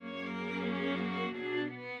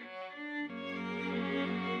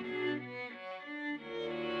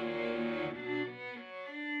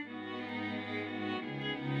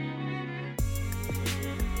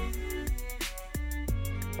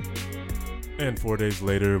And 4 days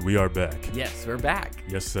later, we are back. Yes, we're back.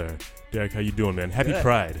 Yes, sir. Derek, how you doing, man? Happy Good.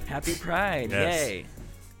 Pride. Happy Pride. Yes. Yay.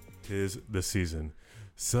 'Tis the season.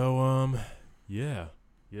 So, yeah.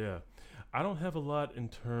 I don't have a lot in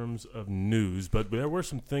terms of news, but there were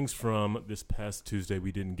some things from this past Tuesday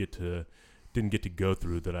we didn't get to go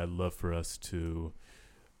through that I'd love for us to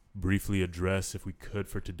briefly address if we could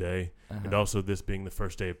for today. And also, this being the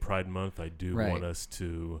first day of Pride Month, I do want us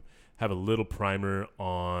to have a little primer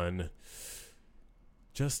on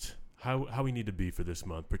just how we need to be for this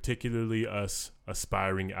month, particularly us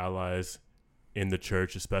aspiring allies in the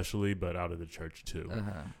church especially, but out of the church too.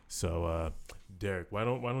 So, Derek, why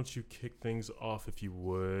don't you kick things off if you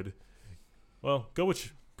would? Well, go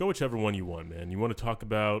whichever one you want, man. You want to talk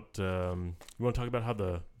about how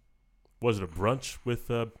was it a brunch with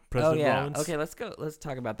President Rollins? Okay, let's go. Let's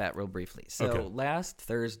talk about that real briefly. So last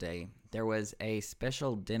Thursday, there was a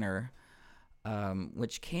special dinner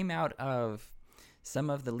which came out of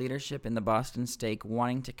some of the leadership in the Boston Stake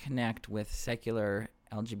wanting to connect with secular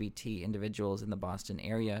LGBT individuals in the Boston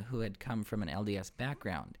area who had come from an LDS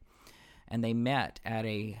background. And they met at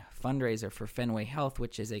a fundraiser for Fenway Health,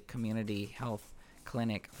 which is a community health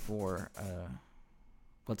clinic for,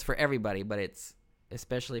 it's for everybody, but it's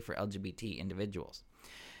especially for LGBT individuals.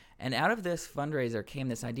 And out of this fundraiser came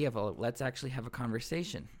this idea of, let's actually have a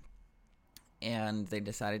conversation. And they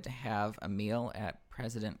decided to have a meal at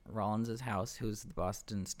President Rollins' house, who's the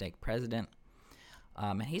Boston Stake president.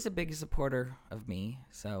 And he's a big supporter of me,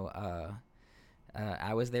 so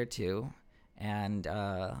I was there too. And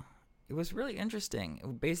it was really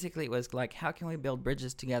interesting. Basically, it was like, how can we build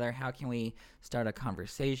bridges together? How can we start a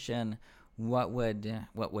conversation? What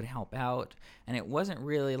would help out? And it wasn't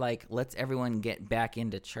really like, let's everyone get back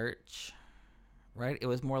into church, right? It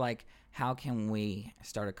was more like, how can we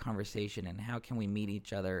start a conversation and how can we meet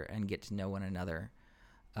each other and get to know one another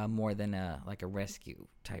more than a rescue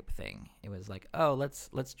type thing. It was like,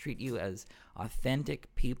 let's treat you as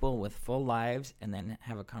authentic people with full lives and then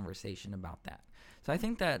have a conversation about that. So I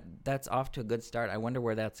think that's off to a good start. I wonder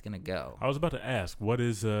where that's going to go. I was about to ask, what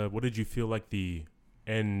did you feel like the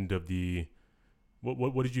end of the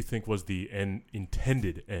what did you think was the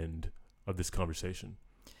intended end of this conversation?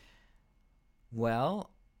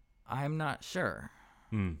 Well, I'm not sure.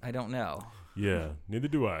 I don't know. Yeah, neither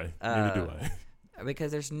do I.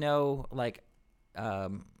 Because there's no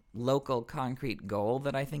local concrete goal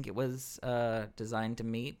that I think it was designed to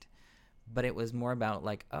meet, but it was more about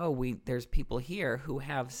there's people here who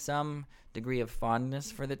have some degree of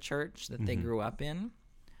fondness for the church that they grew up in,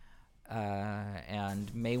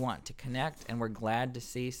 and may want to connect, and we're glad to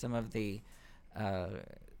see some of the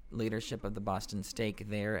leadership of the Boston Stake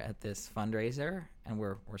there at this fundraiser, and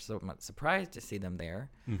we're so much surprised to see them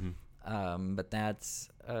there. But that's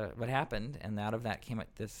what happened, and out of that came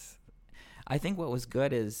at this. I think what was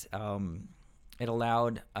good is it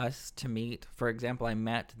allowed us to meet. For example, I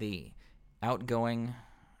met the outgoing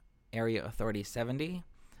Area Authority 70,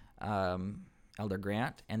 Elder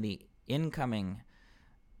Grant, and the incoming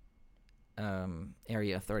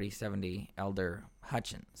Area Authority 70, Elder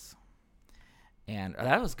Hutchins. And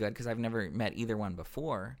that was good because I've never met either one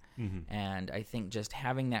before. And I think just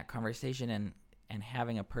having that conversation and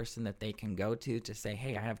having a person that they can go to say,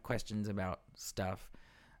 hey, I have questions about stuff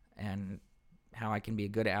and how I can be a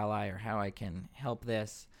good ally or how I can help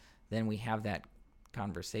this, then we have that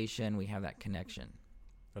conversation, we have that connection.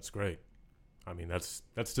 That's great. I mean, that's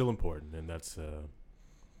still important, and that's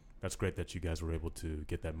great that you guys were able to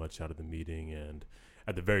get that much out of the meeting and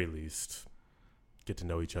at the very least get to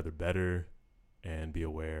know each other better and be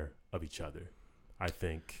aware of each other, I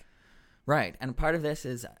think. Right, and part of this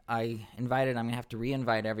is I'm going to have to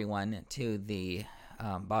re-invite everyone to the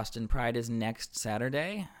Boston Pride is next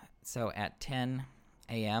Saturday. So at 10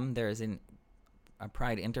 a.m. there is a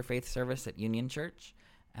Pride Interfaith service at Union Church,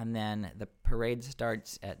 and then the parade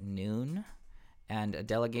starts at noon, and a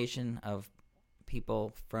delegation of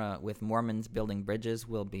people with Mormons Building Bridges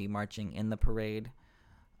will be marching in the parade.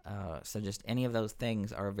 So just any of those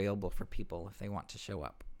things are available for people if they want to show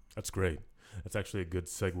up. That's great. That's actually a good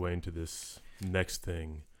segue into this next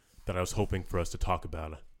thing that I was hoping for us to talk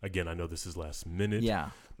about. Again, I know this is last minute. Yeah,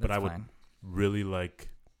 but I would really like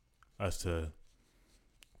us to,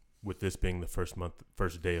 with this being the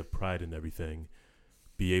first day of Pride and everything,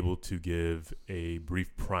 be able to give a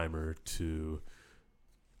brief primer to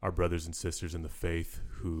our brothers and sisters in the faith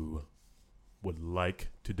who would like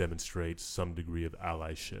to demonstrate some degree of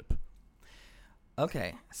allyship.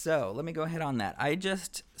 Okay, so let me go ahead on that. I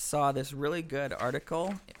just saw this really good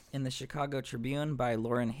article in the Chicago Tribune by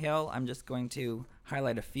Lauren Hill. I'm just going to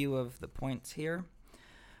highlight a few of the points here.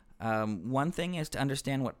 One thing is to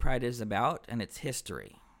understand what Pride is about and its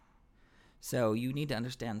history. So you need to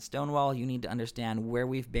understand Stonewall. You need to understand where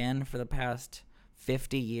we've been for the past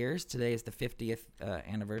 50 years. Today is the 50th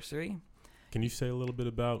anniversary. Can you say a little bit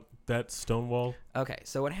about that Stonewall? Okay,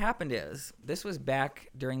 so what happened is, this was back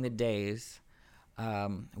during the days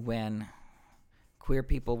when queer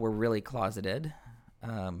people were really closeted,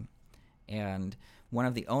 and one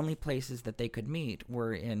of the only places that they could meet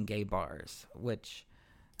were in gay bars, which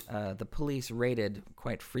the police raided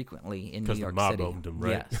quite frequently in New York City. Because the mob owned them,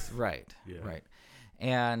 right? Yes, right, right.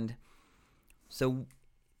 And so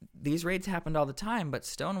these raids happened all the time, but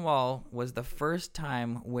Stonewall was the first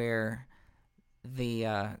time where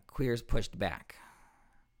the queers pushed back.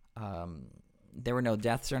 There were no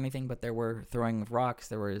deaths or anything, but there were throwing of rocks.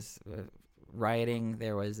 There was rioting.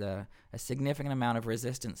 There was a significant amount of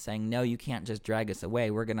resistance saying, "No, you can't just drag us away.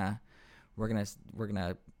 We're gonna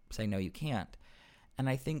say no, you can't." And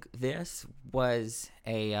I think this was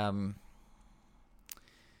a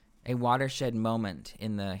watershed moment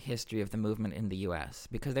in the history of the movement in the U.S.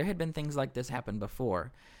 because there had been things like this happen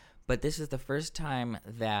before, but this is the first time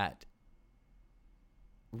that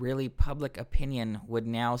really public opinion would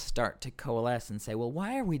now start to coalesce and say, well,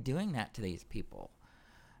 why are we doing that to these people?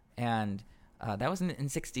 And that was in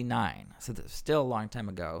 1969, so that's still a long time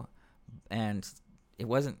ago. And it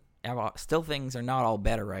wasn't, still things are not all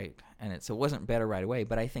better right, and so it wasn't better right away,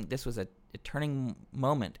 but I think this was a turning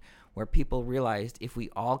moment where people realized if we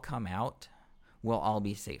all come out, we'll all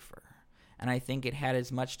be safer. And I think it had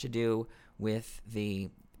as much to do with the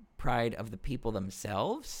pride of the people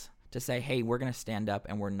themselves to say, hey, we're going to stand up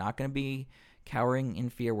and we're not going to be cowering in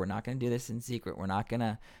fear. We're not going to do this in secret. We're not going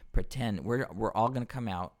to pretend. We're all going to come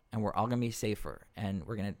out and we're all going to be safer, and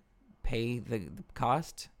we're going to pay the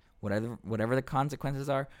cost, whatever the consequences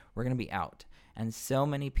are. We're going to be out. And so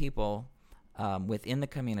many people within the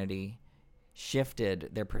community shifted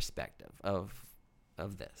their perspective of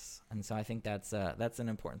this, and so I think that's an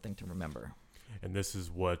important thing to remember. And this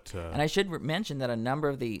is what. And I should mention that a number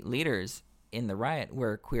of the leaders in the riot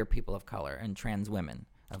were queer people of color and trans women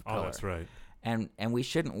of color. Oh, that's right. And we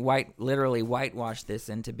shouldn't literally whitewash this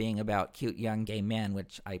into being about cute young gay men,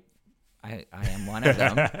 which I am one of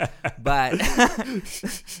them. But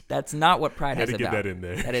that's not what Pride is about. Had to get that in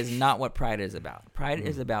there. That is not what Pride is about. Pride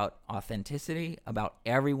is about authenticity, about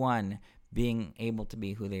everyone being able to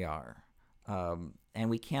be who they are. And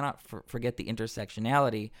we cannot forget the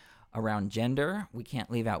intersectionality around gender. We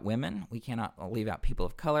can't leave out women. We cannot leave out people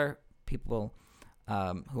of color, people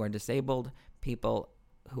who are disabled, people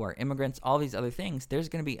who are immigrants, all these other things. There's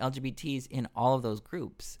going to be LGBTs in all of those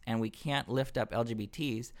groups, and we can't lift up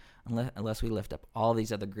LGBTs unless we lift up all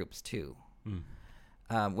these other groups too.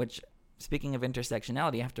 Which, speaking of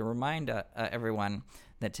intersectionality, I have to remind everyone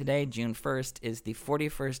that today, June 1st, is the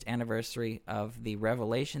 41st anniversary of the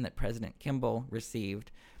revelation that President Kimball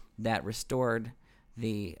received that restored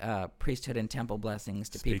the priesthood and temple blessings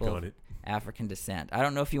to people of African descent. I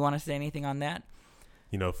don't know if you want to say anything on that.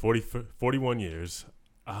 41 years.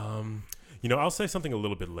 I'll say something a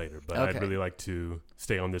little bit later, but okay. I'd really like to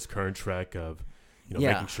stay on this current track of,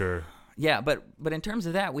 making sure. Yeah, but in terms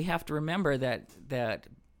of that, we have to remember that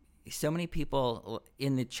so many people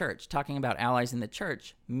in the church, talking about allies in the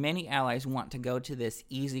church, many allies want to go to this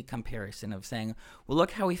easy comparison of saying, well,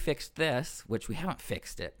 look how we fixed this, which we haven't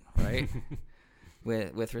fixed it, right?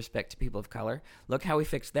 with respect to people of color. Look how we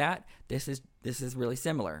fixed that. This is really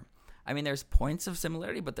similar. I mean, there's points of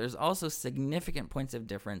similarity, but there's also significant points of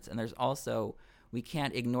difference, and there's also, we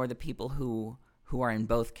can't ignore the people who are in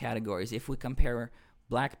both categories. If we compare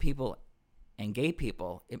black people and gay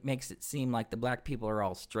people, it makes it seem like the black people are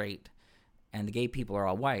all straight and the gay people are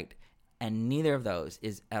all white, and neither of those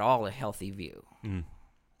is at all a healthy view.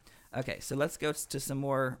 Okay, so let's go to some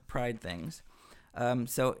more Pride things.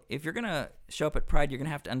 So if you're going to show up at Pride, you're going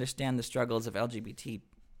to have to understand the struggles of LGBT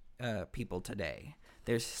people today.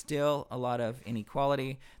 There's still a lot of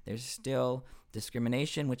inequality. There's still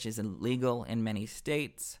discrimination, which is illegal in many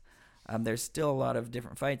states. There's still a lot of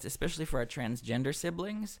different fights, especially for our transgender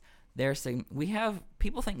siblings.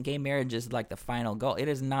 People think gay marriage is like the final goal. It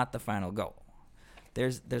is not the final goal.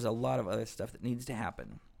 There's a lot of other stuff that needs to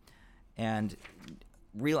happen. And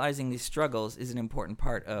realizing these struggles is an important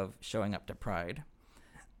part of showing up to Pride.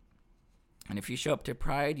 And if you show up to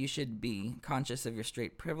Pride, you should be conscious of your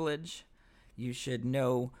straight privilege. You should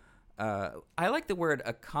know, I like the word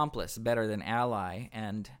accomplice better than ally,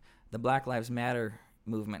 and the Black Lives Matter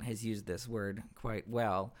movement has used this word quite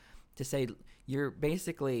well to say you're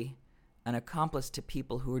basically an accomplice to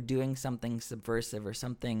people who are doing something subversive or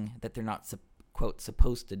something that they're not, quote,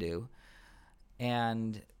 supposed to do.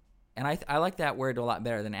 And And I like that word a lot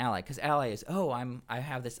better than ally, because ally is, I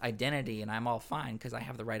have this identity and I'm all fine because I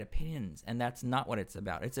have the right opinions. And that's not what it's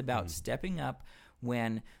about. It's about stepping up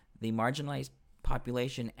when the marginalized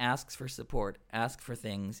population asks for support, asks for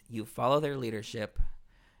things. You follow their leadership,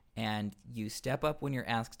 and you step up when you're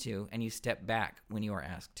asked to, and you step back when you are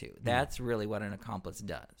asked to. That's really what an accomplice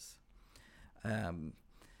does. I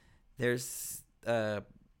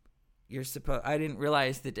didn't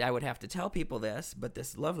realize that I would have to tell people this, but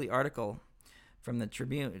this lovely article from the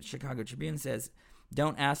Chicago Tribune says,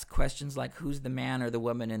 don't ask questions like who's the man or the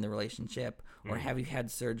woman in the relationship, or have you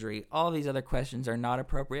had surgery? All these other questions are not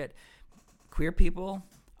appropriate. Queer people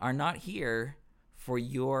are not here for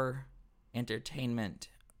your entertainment.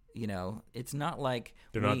 It's not like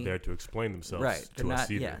they're not there to explain themselves, right? To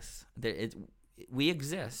us either. Yes, we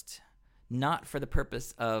exist not for the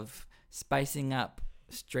purpose of spicing up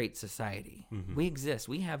straight society. We exist.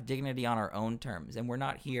 We have dignity on our own terms, and we're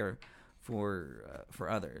not here for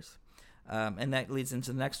others. And that leads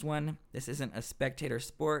into the next one. This isn't a spectator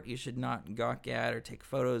sport. You should not gawk at or take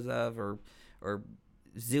photos of or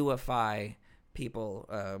zooify people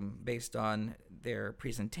based on their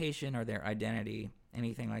presentation or their identity,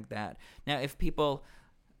 anything like that. Now, if people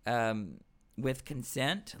with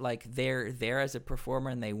consent, like they're there as a performer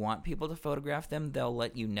and they want people to photograph them, they'll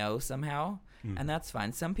let you know somehow, and that's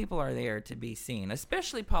fine. Some people are there to be seen,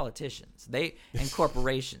 especially politicians. And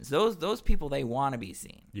corporations. Those people, they want to be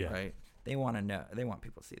seen, right? They want to know. They want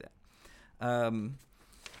people to see that. And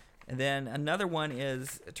then another one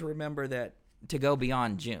is to remember that to go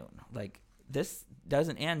beyond June. Like, this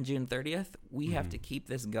doesn't end June 30th. We have to keep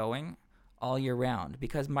this going all year round,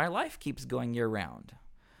 because my life keeps going year round.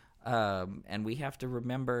 And we have to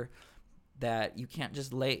remember that you can't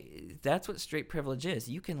just that's what straight privilege is.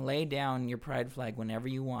 You can lay down your pride flag whenever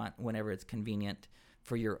you want, whenever it's convenient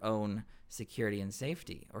for your own security and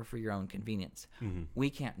safety, or for your own convenience. We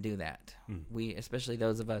can't do that. We, especially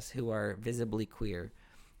those of us who are visibly queer,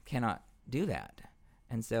 cannot do that.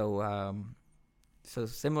 And so, so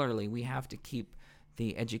similarly, we have to keep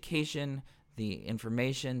the education, the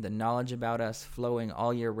information, the knowledge about us flowing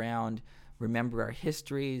all year round, remember our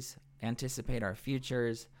histories, anticipate our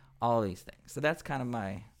futures, all these things. So that's kind of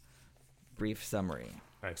my brief summary.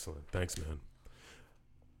 Excellent. Thanks, man.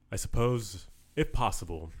 I suppose, if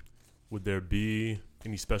possible, would there be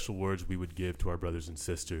any special words we would give to our brothers and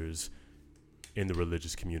sisters in the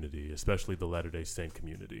religious community, especially the Latter-day Saint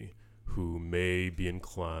community, who may be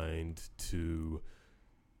inclined to,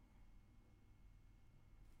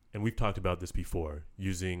 and we've talked about this before,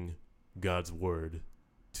 using God's word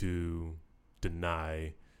to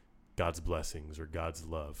deny God's blessings or God's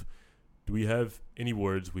love? Do we have any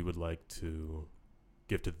words we would like to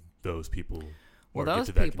give to those people? Well,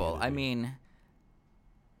 those people, I mean,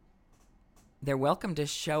 they're welcome to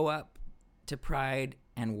show up to Pride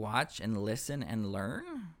and watch and listen and learn,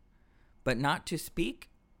 but not to speak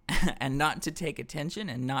and not to take attention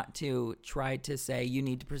and not to try to say you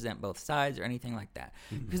need to present both sides or anything like that.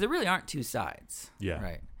 Because there really aren't two sides. Yeah.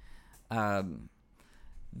 Right.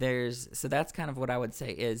 So that's kind of what I would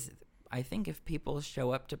say is, I think if people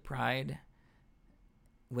show up to Pride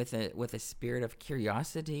with a spirit of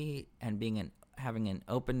curiosity and having an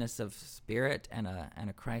openness of spirit and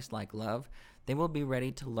a Christ-like love, they will be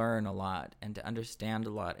ready to learn a lot and to understand a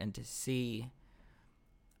lot and to see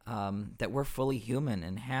that we're fully human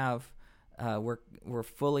and we're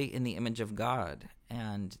fully in the image of God,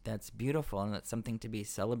 and that's beautiful and that's something to be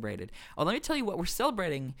celebrated. Oh, let me tell you, what we're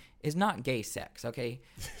celebrating is not gay sex, okay?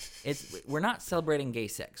 We're not celebrating gay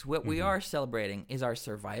sex. What we are celebrating is our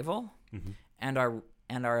survival and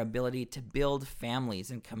our ability to build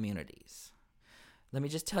families and communities. Let me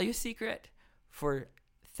just tell you a secret. For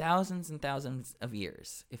thousands and thousands of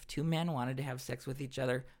years, if two men wanted to have sex with each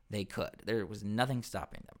other, they could. There was nothing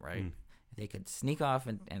stopping them, right? They could sneak off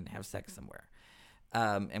and have sex somewhere.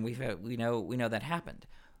 And we know that happened.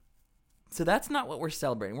 So that's not what we're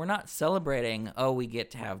celebrating. We're not celebrating, we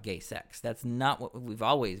get to have gay sex. That's not what we've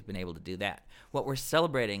always been able to do that. What we're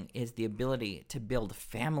celebrating is the ability to build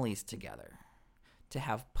families together, to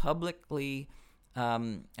have publicly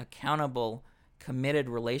accountable, committed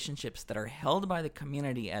relationships that are held by the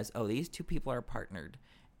community as, these two people are partnered,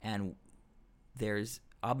 and there's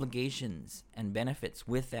obligations and benefits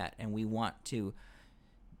with that, and we want to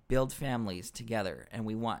build families together, and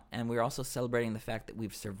we're also celebrating the fact that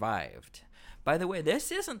we've survived. By the way,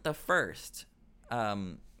 this isn't the first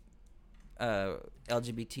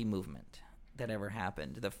LGBT movement that ever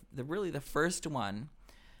happened. The first one,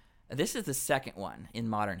 this is the second one in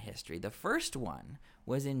modern history. The first one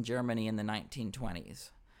was in Germany in the 1920s,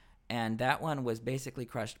 And that one was basically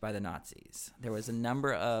crushed by the Nazis. There was a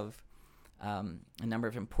number of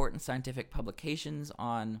important scientific publications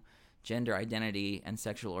on gender identity and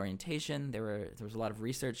sexual orientation. There was a lot of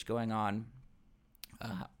research going on,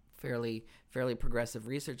 fairly progressive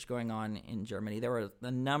research going on in Germany. There were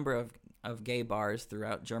a number of gay bars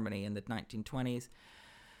throughout Germany in the 1920s,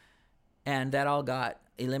 and that all got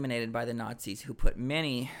eliminated by the Nazis, who put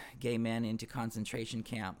many gay men into concentration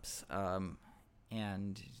camps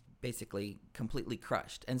and basically completely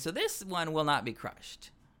crushed. And so this one will not be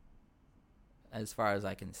crushed, as far as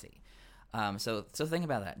I can see. So think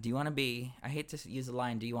about that. Do you want to be, I hate to use the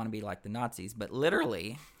line, do you want to be like the Nazis? But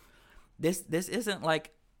literally, this isn't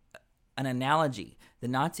like an analogy. The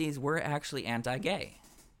Nazis were actually anti-gay.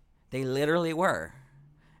 They literally were.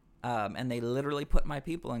 And they literally put my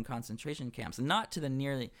people in concentration camps, not to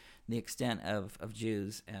the extent of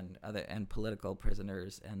Jews and political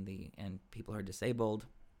prisoners and people who are disabled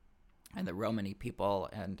and the Romani people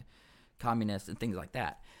and communists and things like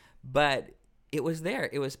that. But it was there.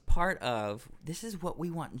 It was part of, this is what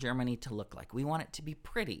we want Germany to look like. We want it to be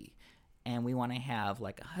pretty, and we want to have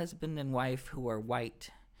like a husband and wife who are white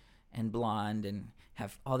and blonde and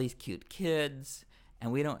have all these cute kids,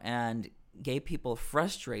 and gay people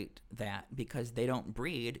frustrate that because they don't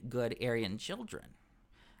breed good Aryan children.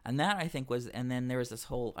 And that, I think, and then there was this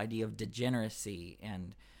whole idea of degeneracy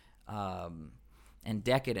and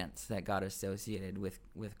decadence that got associated with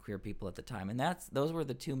queer people at the time. And those were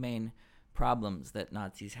the two main problems that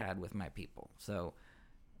Nazis had with my people. So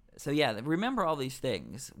yeah, remember all these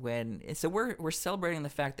things so we're celebrating the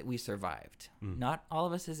fact that we survived. Not all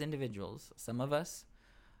of us as individuals. Some of us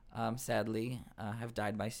sadly have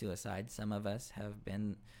died by suicide. Some of us have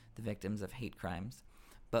been the victims of hate crimes,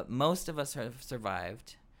 but most of us have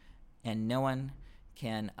survived, and no one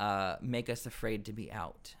can make us afraid to be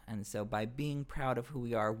out. And so by being proud of who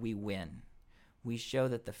we are, we win. We show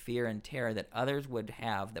that the fear and terror that others would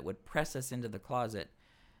have, that would press us into the closet,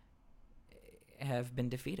 have been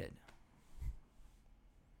defeated.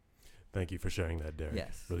 Thank you for sharing that, Derek.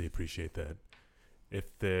 Yes. Really appreciate that.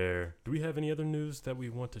 Do we have any other news that we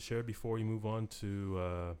want to share before we move on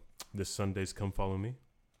to this Sunday's Come Follow Me?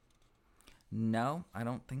 No, I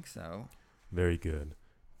don't think so. Very good.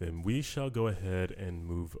 Then we shall go ahead and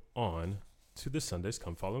move on to this Sunday's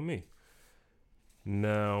Come Follow Me.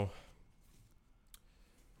 Now,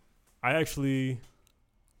 I actually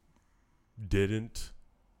didn't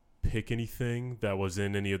pick anything that was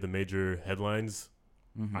in any of the major headlines.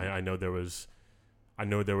 Mm-hmm. I know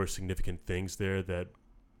there were significant things there that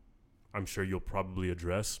I'm sure you'll probably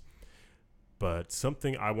address, but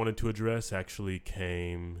something I wanted to address actually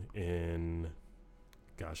came in,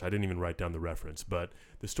 I didn't even write down the reference, but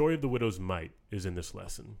the story of the widow's mite is in this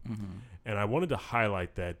lesson. Mm-hmm. And I wanted to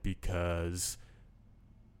highlight that because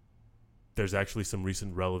there's actually some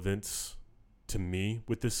recent relevance to me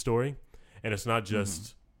with this story. And it's not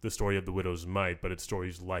just the story of the widow's mite, but it's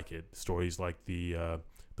stories like it. Stories like the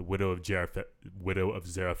widow of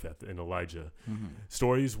Zarephath and Elijah. Mm-hmm.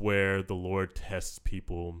 Stories where the Lord tests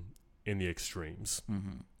people in the extremes.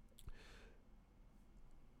 Mm-hmm.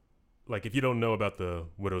 Like, if you don't know about the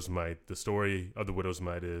widow's mite, the story of the widow's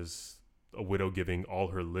mite is a widow giving all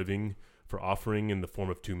her living for offering in the form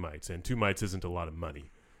of 2 mites. And 2 mites isn't a lot of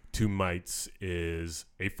money. 2 mites is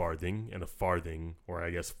a farthing, and a farthing, or I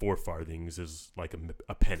guess 4 farthings, is like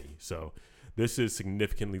a penny. So this is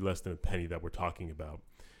significantly less than a penny that we're talking about.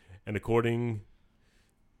 And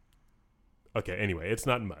anyway, it's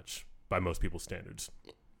not much by most people's standards.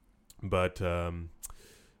 But the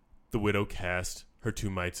widow cast her 2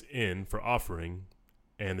 mites in for offering,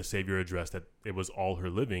 and the Savior addressed that it was all her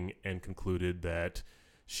living and concluded that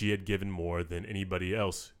she had given more than anybody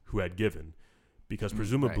else who had given. Because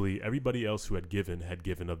presumably everybody else who had given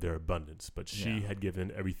of their abundance, but she had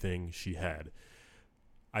given everything she had.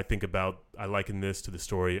 I liken this to the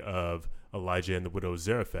story of Elijah and the widow of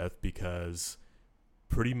Zarephath, because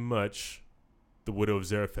pretty much the widow of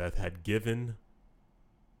Zarephath had given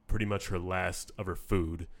pretty much her last of her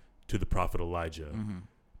food to the prophet Elijah. Mm-hmm.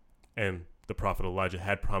 And the prophet Elijah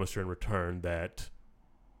had promised her in return that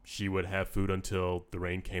she would have food until the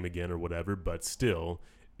rain came again or whatever, but still,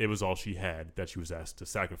 it was all she had that she was asked to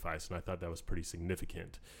sacrifice, and I thought that was pretty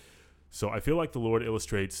significant. So I feel like the Lord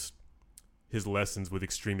illustrates his lessons with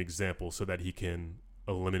extreme examples so that he can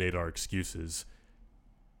eliminate our excuses.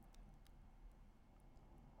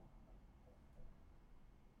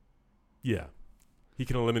 Yeah, he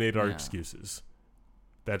can eliminate our excuses.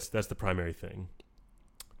 That's the primary thing.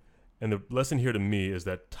 And the lesson here to me is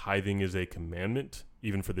that tithing is a commandment,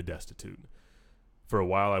 even for the destitute. For a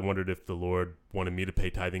while, I wondered if the Lord wanted me to pay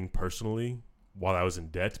tithing personally, while I was in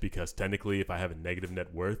debt, because technically if I have a negative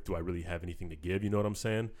net worth, do I really have anything to give? You know what I'm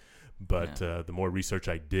saying? But the more research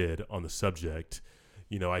I did on the subject,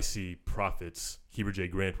 I see prophets. Heber J.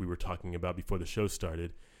 Grant, we were talking about before the show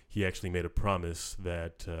started, he actually made a promise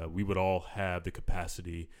that we would all have the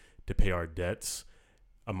capacity to pay our debts,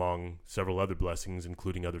 among several other blessings,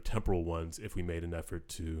 including other temporal ones, if we made an effort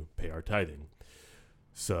to pay our tithing.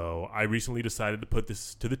 So I recently decided to put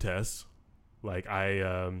this to the test. Like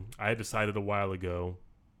I had decided a while ago,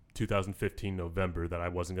 2015 November, that I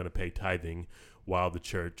wasn't going to pay tithing while the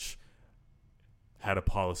church had a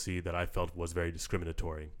policy that I felt was very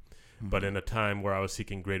discriminatory. Mm-hmm. But in a time where I was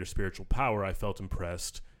seeking greater spiritual power, I felt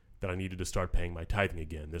impressed that I needed to start paying my tithing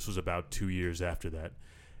again. This was about 2 years after that.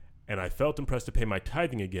 And I felt impressed to pay my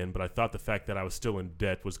tithing again, but I thought the fact that I was still in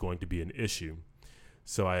debt was going to be an issue.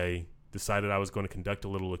 So I decided I was going to conduct a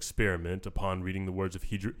little experiment upon reading the words of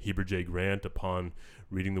Heber J. Grant, upon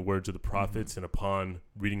reading the words of the prophets, and upon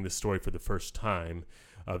reading the story for the first time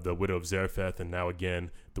of the widow of Zarephath, and now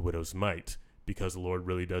again the widow's mite, because the Lord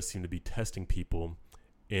really does seem to be testing people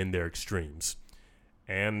in their extremes.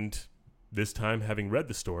 And this time, having read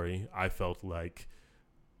the story, I felt like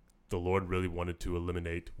the Lord really wanted to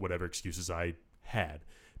eliminate whatever excuses I had,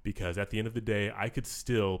 because at the end of the day, I could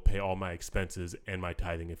still pay all my expenses and my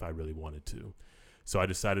tithing if I really wanted to. So I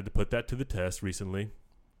decided to put that to the test recently.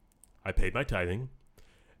 I paid my tithing,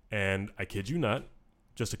 and I kid you not,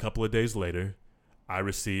 just a couple of days later, I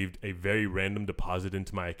received a very random deposit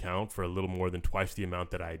into my account for a little more than twice the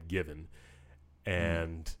amount that I had given.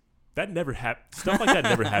 And that never stuff like that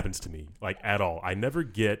never happens to me, like, at all. I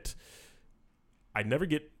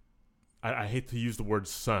hate to use the word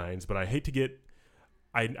signs, but I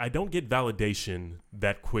don't get validation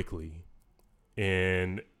that quickly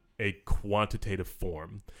in a quantitative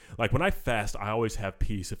form. Like when I fast, I always have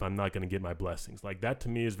peace if I'm not going to get my blessings. Like that to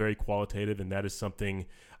me is very qualitative, and that is something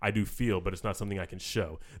I do feel, but it's not something I can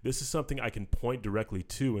show. This is something I can point directly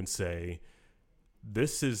to and say,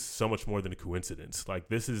 this is so much more than a coincidence. Like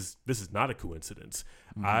this is not a coincidence.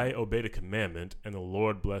 Mm-hmm. I obeyed a commandment, and the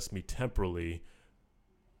Lord blessed me temporally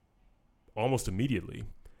almost immediately.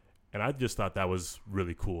 And I just thought that was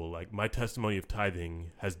really cool. Like my testimony of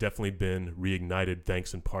tithing has definitely been reignited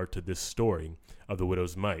thanks in part to this story of the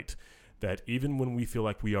widow's mite, that even when we feel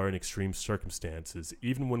like we are in extreme circumstances,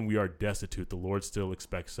 even when we are destitute, the Lord still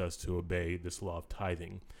expects us to obey this law of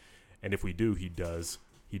tithing. And if we do, he does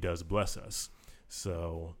bless us.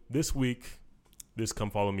 So this week, this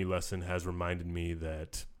Come Follow Me lesson has reminded me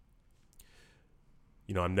that,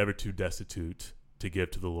 I'm never too destitute to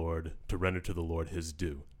give to the Lord, to render to the Lord his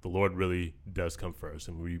due. The Lord really does come first,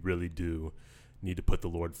 and we really do need to put the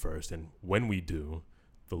Lord first. And when we do,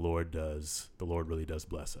 the Lord really does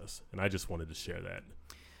bless us. And I just wanted to share that.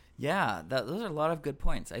 Yeah, those are a lot of good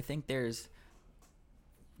points. I think there's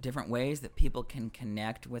different ways that people can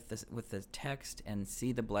connect with the text and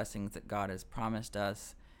see the blessings that God has promised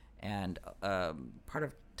us. And part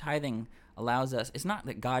of tithing allows us, it's not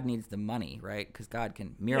that God needs the money, right? Because God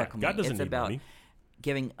can miracle God doesn't it's need about money.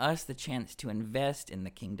 Giving us the chance to invest in the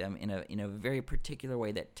kingdom in a very particular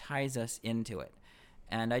way that ties us into it.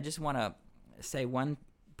 And I just want to say one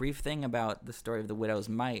brief thing about the story of the widow's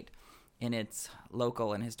mite in its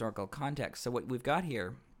local and historical context. So what we've got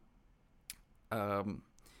here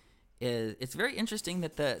is it's very interesting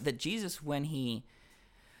that Jesus, when he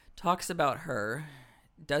talks about her,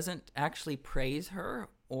 doesn't actually praise her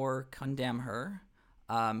or condemn her.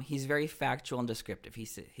 He's very factual and descriptive. He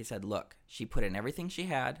said, look, she put in everything she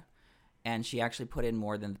had, and she actually put in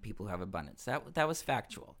more than the people who have abundance. That was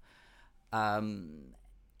factual.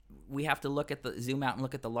 We have to zoom out and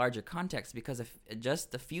look at the larger context, because if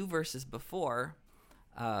just a few verses before,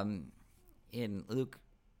 in Luke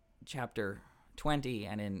chapter 20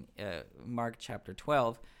 and in Mark chapter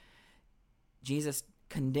 12, Jesus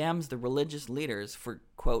condemns the religious leaders for,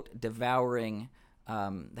 quote, devouring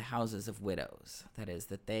the houses of widows. That is,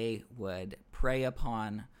 that they would prey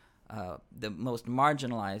upon the most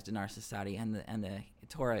marginalized in our society, and the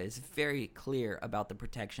Torah is very clear about the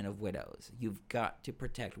protection of widows. You've got to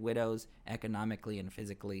protect widows economically and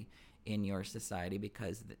physically in your society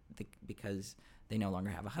because they no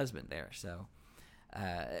longer have a husband there. So,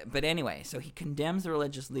 but anyway, so he condemns the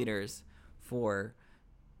religious leaders for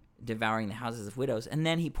devouring the houses of widows, and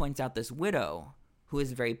then he points out this widow who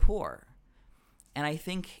is very poor. And I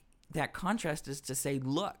think that contrast is to say,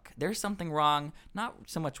 look, there's something wrong, not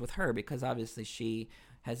so much with her, because obviously she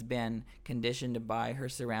has been conditioned by her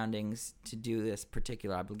surroundings to do this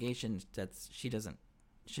particular obligation.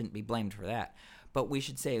 Shouldn't be blamed for that. But we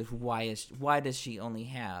should say, why does she only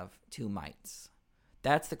have 2 mites?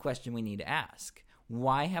 That's the question we need to ask.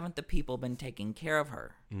 why haven't the people been taking care of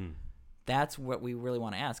her? That's what we really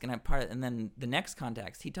want to ask. And then the next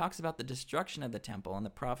context, he talks about the destruction of the temple and the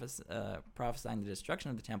prophesying the destruction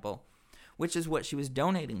of the temple, which is what she was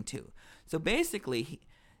donating to. So basically,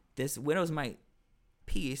 this widow's mite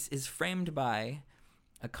piece is framed by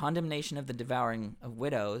a condemnation of the devouring of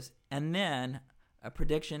widows, and then a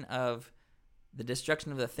prediction of the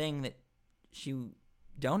destruction of the thing that she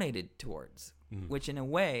donated towards, which in a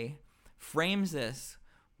way frames this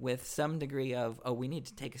with some degree of, we need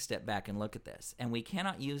to take a step back and look at this. And we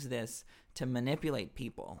cannot use this to manipulate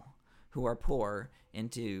people who are poor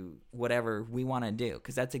into whatever we want to do,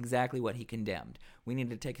 because that's exactly what he condemned. We need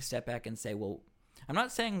to take a step back and say, well, I'm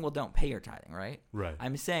not saying, well, don't pay your tithing, right? Right.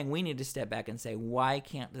 I'm saying we need to step back and say, why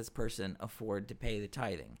can't this person afford to pay the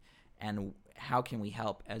tithing? And how can we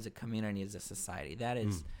help as a community, as a society? That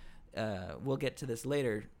is, we'll get to this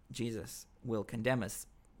later. Jesus will condemn us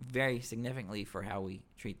very significantly for how we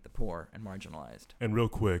treat the poor and marginalized. And real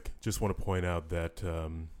quick, just want to point out that,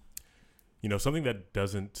 something that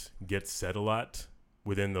doesn't get said a lot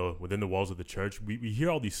within the walls of the church, we hear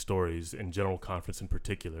all these stories in General Conference in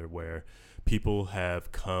particular where people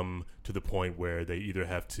have come to the point where they either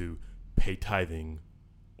have to pay tithing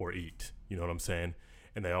or eat. You know what I'm saying?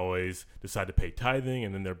 And they always decide to pay tithing,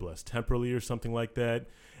 and then they're blessed temporally or something like that.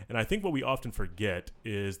 And I think what we often forget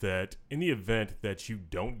is that in the event that you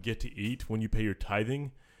don't get to eat when you pay your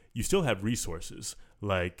tithing, you still have resources.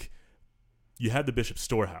 Like, you have the bishop's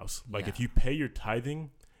storehouse. Like, if you pay your tithing,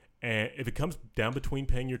 and if it comes down between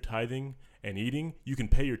paying your tithing and eating, you can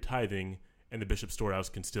pay your tithing, and the bishop's storehouse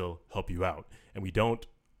can still help you out. And we don't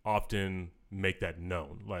often make that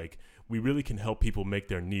known. Like, we really can help people make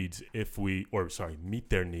their needs meet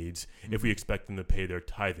their needs if we expect them to pay their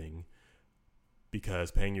tithing,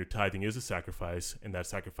 because paying your tithing is a sacrifice, and that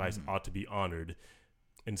sacrifice ought to be honored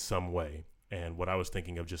in some way. And what I was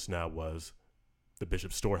thinking of just now was the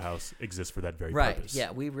bishop's storehouse exists for that very purpose.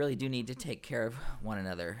 Yeah, we really do need to take care of one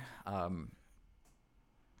another. I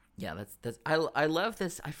love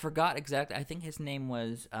this. I forgot exactly. I think his name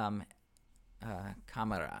was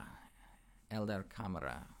Camara, Elder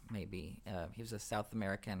Camara, maybe. He was a South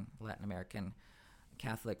American, Latin American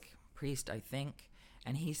Catholic priest, I think.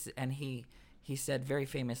 And he said very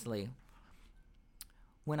famously,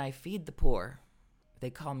 "When I feed the poor,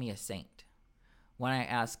 they call me a saint. When I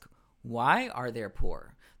ask, why are they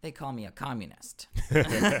poor, they call me a communist."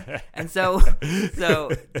 And so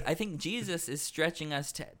I think Jesus is stretching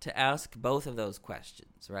us to ask both of those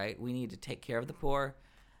questions, right? We need to take care of the poor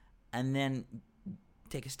and then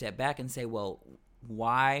take a step back and say, well,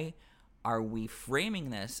 why are we framing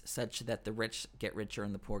this such that the rich get richer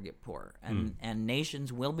and the poor get poorer? And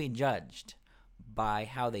nations will be judged by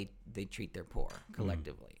how they treat their poor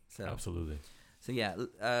collectively. So absolutely. So yeah,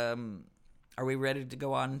 are we ready to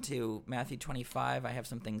go on to Matthew 25? I have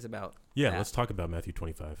some things about that. Let's talk about Matthew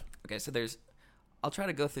 25. Okay, so I'll try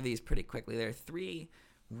to go through these pretty quickly. There are three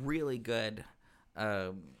really good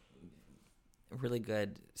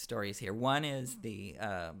stories here. One is the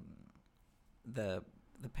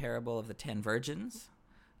parable of the 10 virgins,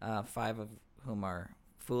 5 of whom are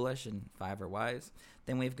foolish and 5 are wise.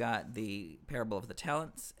 Then we've got the parable of the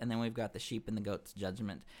talents, and then we've got the sheep and the goats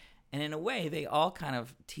judgment. And in a way, they all kind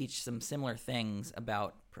of teach some similar things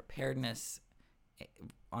about preparedness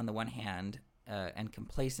on the one hand and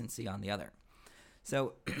complacency on the other.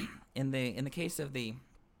 So in the case of the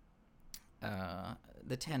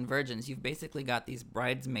 10 virgins, you've basically got these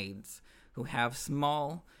bridesmaids who have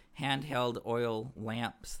small handheld oil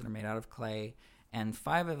lamps that are made out of clay, and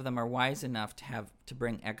 5 of them are wise enough to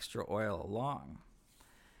bring extra oil along.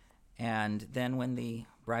 And then when the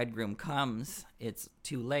bridegroom comes, it's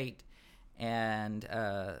too late, and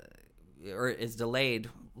or is delayed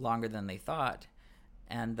longer than they thought,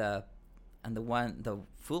 and the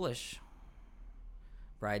foolish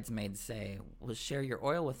bridesmaids say, "Well, share your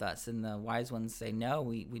oil with us," and the wise ones say, "No,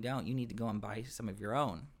 we don't. You need to go and buy some of your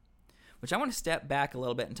own." Which I want to step back a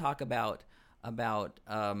little bit and talk about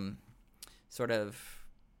sort of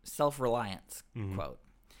self-reliance. Quote.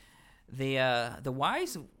 The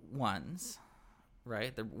wise ones,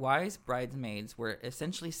 right? The wise bridesmaids were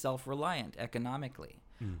essentially self-reliant economically.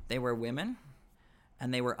 They were women,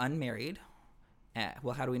 and they were unmarried.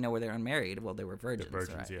 Well, how do we know where they're unmarried? Well, they were virgins.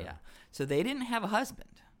 Virgins, right? yeah. So they didn't have a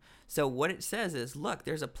husband. So what it says is, look,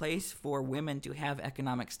 there's a place for women to have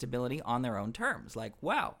economic stability on their own terms. Like,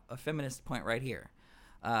 wow, a feminist point right here.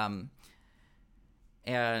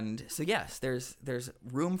 And so, yes, there's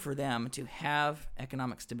room for them to have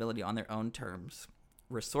economic stability on their own terms.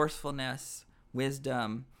 Resourcefulness,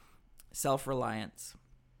 wisdom, self-reliance.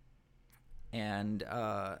 And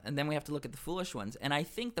then we have to look at the foolish ones. And I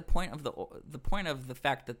think the point of the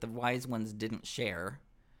fact that the wise ones didn't share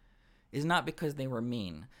is not because they were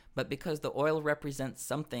mean, but because the oil represents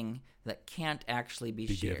something that can't actually be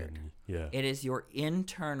shared. Yeah. It is your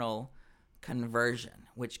internal conversion,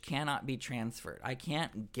 which cannot be transferred. I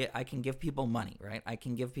can give people money, right? I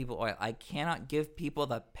can give people oil. I cannot give people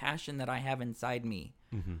the passion that I have inside me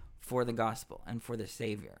for the gospel and for the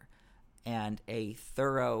Savior. And a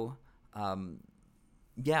thorough,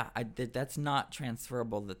 that's not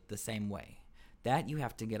transferable the same way. That you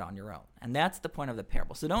have to get on your own. And that's the point of the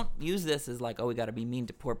parable. So don't use this as like, oh, we got to be mean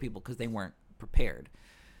to poor people because they weren't prepared.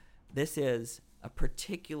 This is a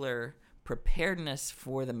particular preparedness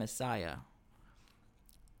for the Messiah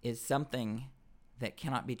is something that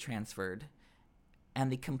cannot be transferred.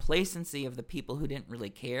 And the complacency of the people who didn't really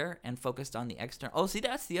care and focused on the external. Oh, see,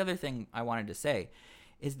 that's the other thing I wanted to say,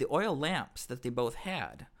 is the oil lamps that they both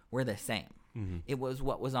had were the same. Mm-hmm. It was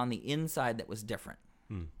what was on the inside that was different.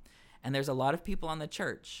 Mm. And there's a lot of people on the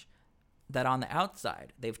church that on the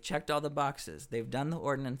outside, they've checked all the boxes, they've done the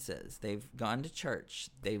ordinances, they've gone to church,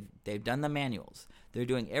 they've done the manuals, they're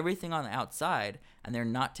doing everything on the outside, and they're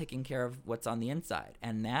not taking care of what's on the inside.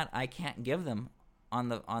 And that I can't give them on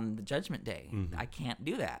the judgment day. Mm-hmm. I can't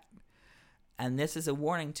do that. And this is a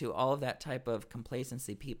warning to all of that type of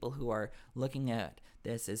complacency, people who are looking at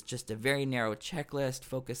this as just a very narrow checklist,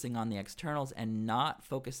 focusing on the externals and not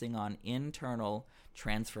focusing on internal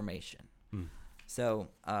transformation. Mm. So,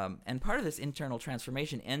 and part of this internal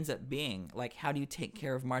transformation ends up being like, how do you take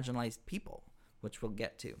care of marginalized people, which we'll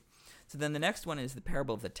get to. So then the next one is the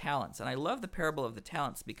parable of the talents. And I love the parable of the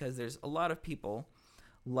talents because there's a lot of people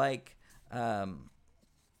like the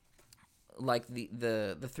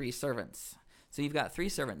three servants. So you've got three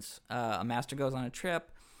servants. A master goes on a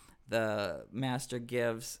trip. The master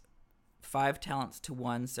gives 5 talents to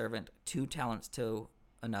one servant, 2 talents to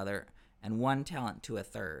another, and 1 talent to a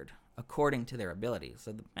third, according to their ability.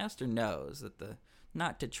 So the master knows that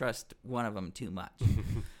not to trust one of them too much.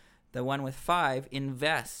 The one with 5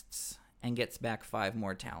 invests and gets back 5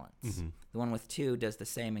 more talents. Mm-hmm. The one with 2 does the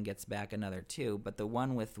same and gets back another 2. But the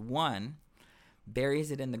one with 1 buries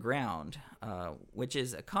it in the ground, which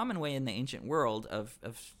is a common way in the ancient world of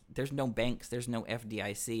there's no banks, there's no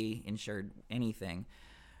FDIC insured anything.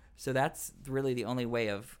 So that's really the only way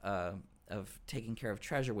of taking care of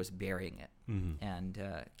treasure was burying it and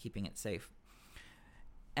keeping it safe.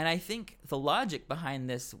 And I think the logic behind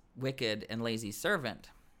this wicked and lazy servant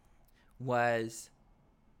was,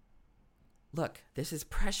 look, this is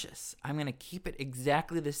precious. I'm going to keep it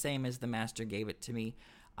exactly the same as the master gave it to me.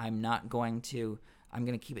 I'm going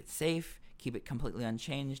to keep it safe, keep it completely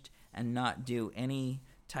unchanged, and not do anything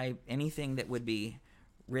that would be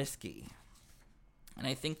risky. And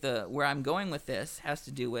I think where I'm going with this has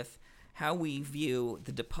to do with how we view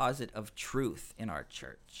the deposit of truth in our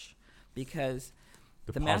church. Because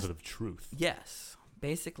deposit of truth. Yes.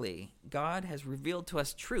 Basically, God has revealed to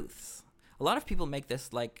us truths. A lot of people make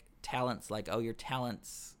this like talents, like, oh, your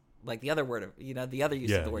talents, like the other word, the other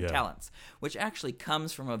use of the word talents, which actually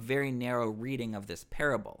comes from a very narrow reading of this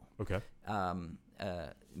parable. Okay.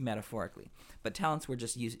 Metaphorically. But talents were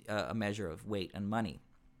just a measure of weight and money.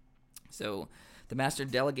 So the master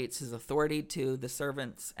delegates his authority to the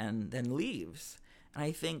servants and then leaves. And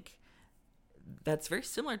I think that's very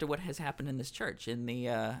similar to what has happened in this church. In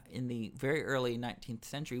the very early 19th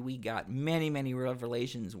century, we got many, many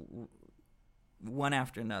revelations, one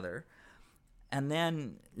after another. And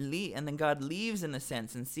then God leaves in a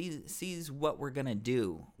sense and sees what we're going to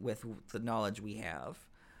do with the knowledge we have.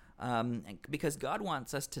 Because God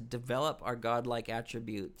wants us to develop our godlike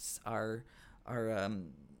attributes, our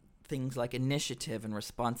things like initiative and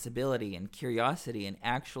responsibility and curiosity and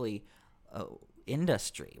actually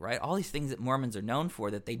industry, right? All these things that Mormons are known for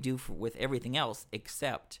that they do with everything else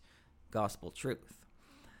except gospel truth.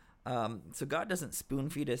 So God doesn't spoon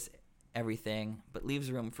feed us everything, but leaves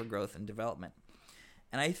room for growth and development.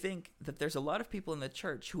 And I think that there's a lot of people in the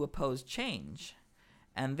church who oppose change.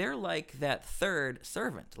 And they're like that third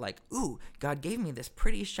servant, like, ooh, God gave me this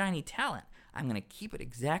pretty shiny talent. I'm going to keep it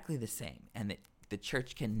exactly the same, and that the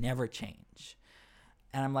church can never change.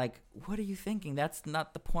 And I'm like, what are you thinking? That's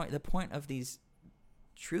not the point. The point of these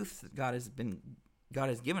truths that God has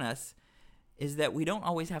given us is that we don't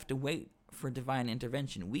always have to wait for divine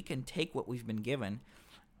intervention. We can take what we've been given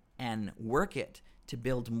and work it to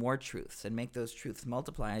build more truths and make those truths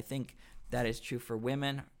multiply. I think that is true for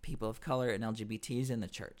women, people of color, and LGBTs in the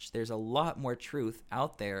church. There's a lot more truth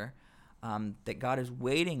out there that God is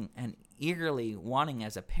waiting and eagerly wanting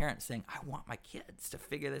as a parent, saying, I want my kids to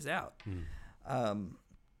figure this out.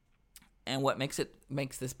 And what makes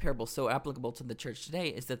this parable so applicable to the church today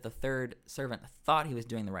is that the third servant thought he was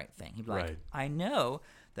doing the right thing. He'd be like, Right. I know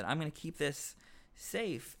that I'm going to keep this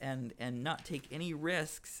safe and not take any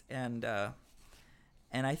risks. And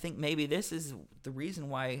I think maybe this is the reason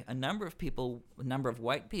why a number of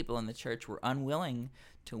white people in the church were unwilling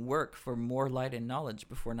to work for more light and knowledge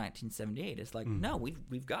before 1978. It's like, no,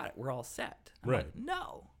 we've got it. We're all set. I'm Right. like,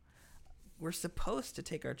 no. We're supposed to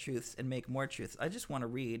take our truths and make more truths. I just want to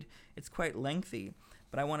read. It's quite lengthy,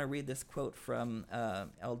 but I want to read this quote from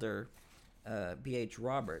Elder B.H.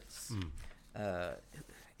 Roberts. And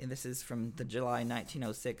this is from the July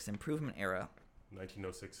 1906 Improvement Era.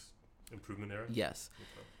 1906 Improvement Era? Yes.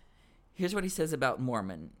 Okay. Here's what he says about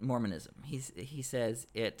Mormonism. He says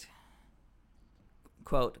it,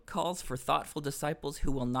 quote, calls for thoughtful disciples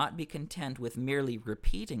who will not be content with merely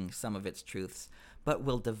repeating some of its truths, but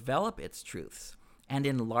will develop its truths and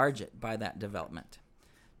enlarge it by that development.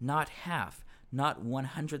 Not half, not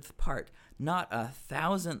 100th part, not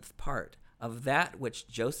 1,000th part of that which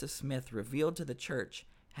Joseph Smith revealed to the church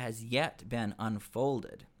has yet been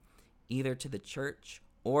unfolded, either to the church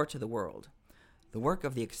or to the world. The work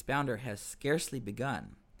of the expounder has scarcely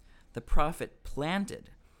begun. The prophet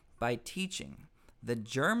planted by teaching the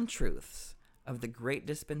germ truths of the great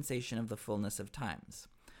dispensation of the fullness of times.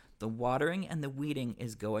 The watering and the weeding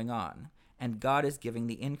is going on, and God is giving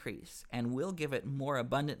the increase, and will give it more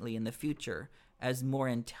abundantly in the future as more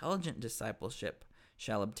intelligent discipleship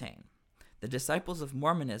shall obtain. The disciples of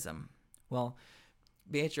Mormonism, well,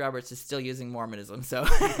 B.H. Roberts is still using Mormonism, so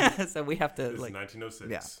so we have to This like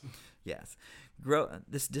 1906. yes.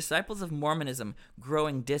 This disciples of Mormonism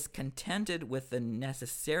growing discontented with the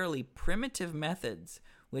necessarily primitive methods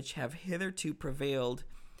which have hitherto prevailed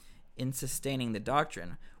in sustaining the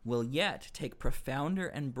doctrine, will yet take profounder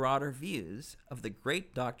and broader views of the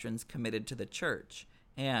great doctrines committed to the church,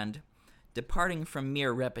 and, departing from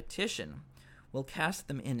mere repetition, will cast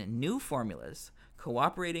them in new formulas,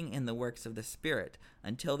 cooperating in the works of the Spirit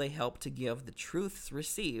until they help to give the truths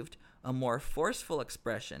received a more forceful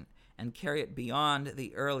expression and carry it beyond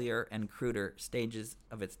the earlier and cruder stages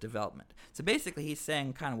of its development. So basically he's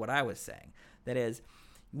saying kind of what I was saying. That is,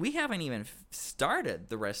 we haven't even started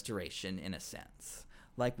the restoration in a sense.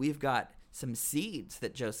 Like, we've got some seeds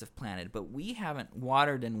that Joseph planted, but we haven't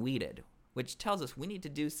watered and weeded, which tells us we need to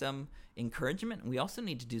do some encouragement, and we also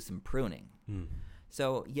need to do some pruning.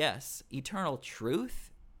 So, yes, eternal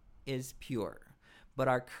truth is pure, but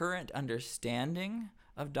our current understanding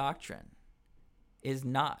of doctrine is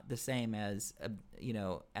not the same as,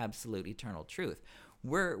 absolute eternal truth.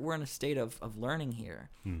 We're in a state of learning here,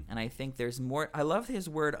 and I think there's more. I love his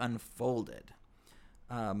word unfolded.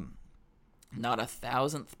 Not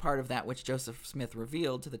 1,000th part of that which Joseph Smith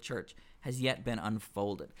revealed to the church has yet been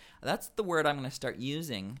unfolded. That's the word I'm going to start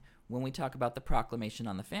using when we talk about the proclamation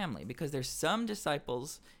on the family, because there's some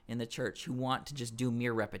disciples in the church who want to just do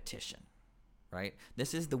mere repetition, right?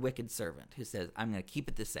 This is the wicked servant who says, I'm going to keep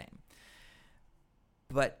it the same.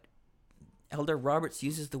 But Elder Roberts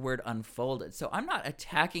uses the word unfolded. So I'm not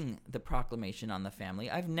attacking the proclamation on the family.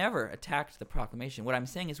 I've never attacked the proclamation. What I'm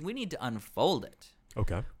saying is we need to unfold it.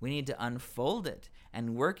 Okay. We need to unfold it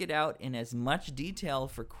and work it out in as much detail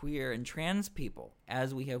for queer and trans people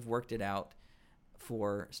as we have worked it out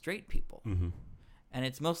for straight people. Mm-hmm. And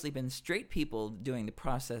it's mostly been straight people doing the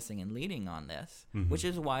processing and leading on this, which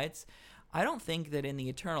is why I don't think that in the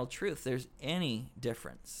eternal truth there's any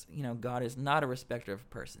difference. God is not a respecter of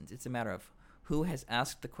persons. It's a matter of who has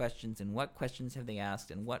asked the questions and what questions have they asked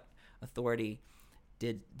and what authority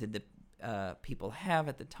did the people have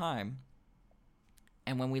at the time.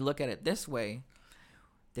 And when we look at it this way,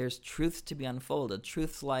 there's truths to be unfolded.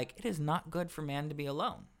 Truths like, it is not good for man to be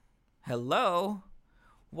alone. Hello?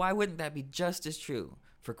 Why wouldn't that be just as true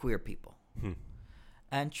for queer people?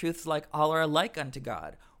 And truths like, all are alike unto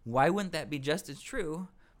God. Why wouldn't that be just as true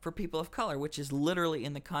for people of color, which is literally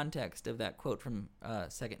in the context of that quote from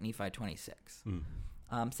 2 Nephi 26.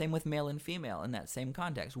 Same with male and female in that same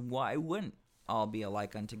context. Why wouldn't all be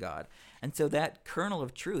alike unto God? And so that kernel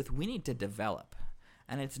of truth we need to develop.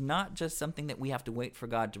 And it's not just something that we have to wait for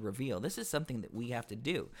God to reveal. This is something that we have to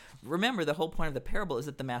do. Remember, the whole point of the parable is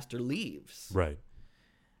that the master leaves. Right.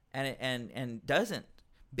 And doesn't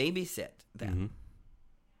babysit them.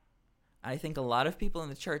 I think a lot of people in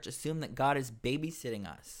the church assume that God is babysitting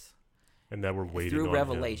us. And that we're waiting through on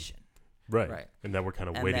revelation. Him. Right. And that we're kind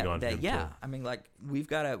of waiting on him. Yeah. I mean, like, we've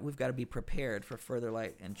got to be prepared for further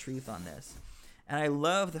light and truth on this. And I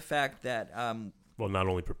love the fact that Well, not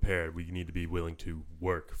only prepared, we need to be willing to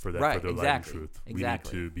work for that, right, for their exactly, light and truth.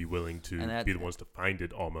 Exactly. We need to be willing to be the ones to find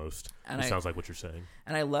it almost. It sounds like what you're saying.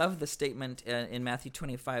 And I love the statement in Matthew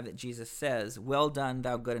 25 that Jesus says, "Well done,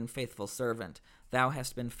 thou good and faithful servant. Thou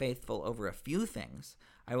hast been faithful over a few things.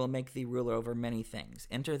 I will make thee ruler over many things.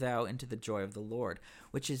 Enter thou into the joy of the Lord,"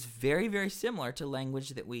 which is very, very similar to language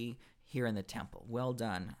that we hear in the temple. "Well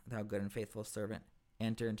done, thou good and faithful servant.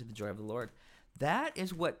 Enter into the joy of the Lord." That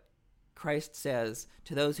is what Christ says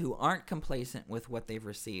to those who aren't complacent with what they've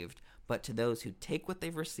received, but to those who take what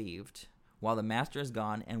they've received while the master is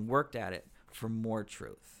gone and worked at it for more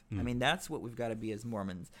truth. I mean, that's what we've got to be as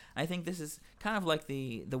Mormons. I think this is kind of like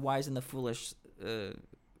the wise and the foolish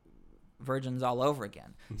virgins all over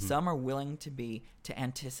again. Mm-hmm. Some are willing to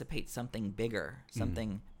anticipate something bigger,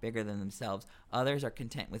 something bigger than themselves. Others are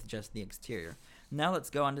content with just the exterior. Now let's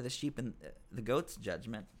go on to the sheep and the goats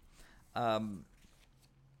judgment.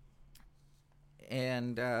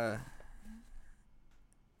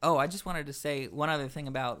 I just wanted to say one other thing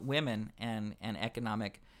about women and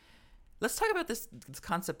economic. Let's talk about this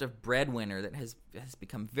concept of breadwinner that has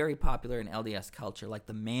become very popular in LDS culture. Like,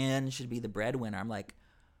 the man should be the breadwinner. I'm like,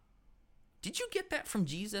 did you get that from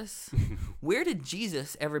Jesus? Where did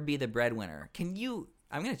Jesus ever be the breadwinner?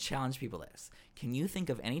 I'm going to challenge people this. Can you think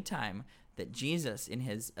of any time that Jesus in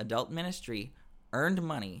his adult ministry earned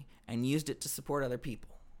money and used it to support other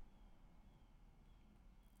people?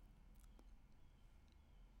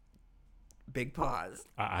 Big pause.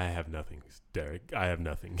 I have nothing, Derek. I have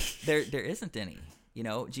nothing. There isn't any. You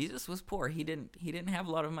know, Jesus was poor. He didn't have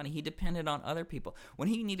a lot of money. He depended on other people. When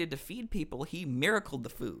he needed to feed people, he miracled the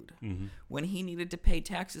food. Mm-hmm. When he needed to pay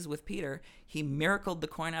taxes with Peter, he miracled the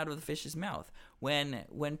coin out of the fish's mouth.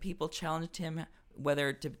 When people challenged him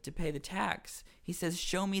whether to pay the tax, he says,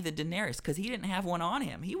 "Show me the denarius," because he didn't have one on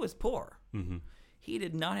him. He was poor. Mm-hmm. He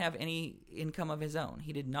did not have any income of his own.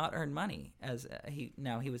 He did not earn money. He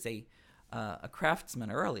was a craftsman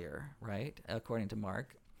earlier, right? According to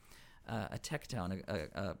Mark, a tectone,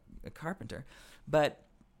 a carpenter, but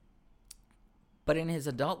in his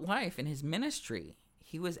adult life, in his ministry,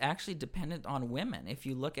 he was actually dependent on women. If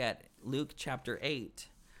you look at Luke chapter 8,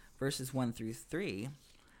 verses 1-3,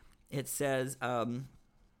 it says,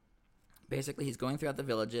 basically, he's going throughout the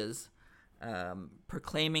villages,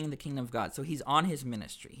 proclaiming the kingdom of God. So he's on his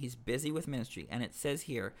ministry. He's busy with ministry, and it says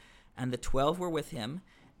here, "And the 12 were with him,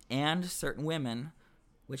 and certain women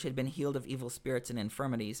which had been healed of evil spirits and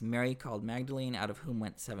infirmities, Mary called Magdalene, out of whom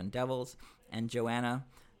went 7 devils, and Joanna,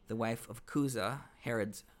 the wife of Chuza,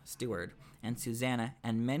 Herod's steward, and Susanna,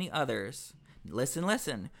 and many others,"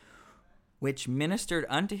 listen, "which ministered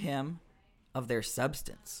unto him of their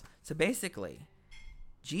substance." So basically,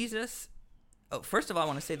 Jesus, first of all, I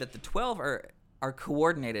want to say that the 12 are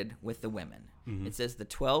coordinated with the women. Mm-hmm. It says the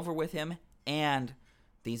 12 were with him, and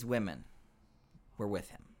these women were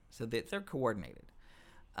with him. So they're coordinated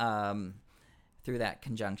through that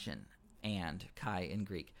conjunction, and Kai in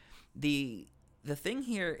Greek. The thing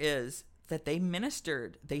here is that they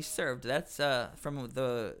ministered, they served. That's from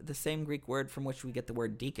the same Greek word from which we get the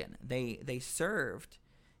word deacon. They served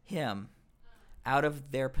him out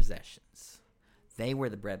of their possessions. They were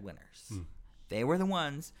the breadwinners. Mm. They were the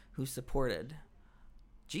ones who supported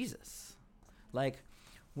Jesus. Like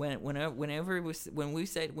when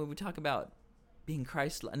we talk about being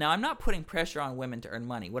Christ. Now, I'm not putting pressure on women to earn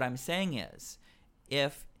money. What I'm saying is,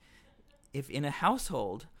 if in a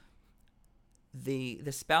household, the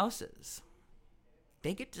spouses,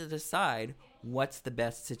 they get to decide what's the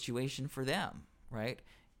best situation for them, right?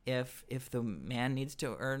 If the man needs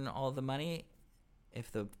to earn all the money,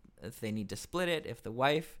 if they need to split it, if the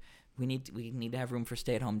wife, we need to have room for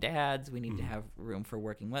stay-at-home dads, we need to have room for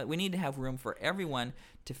working. We need to have room for everyone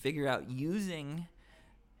to figure out using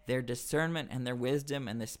their discernment and their wisdom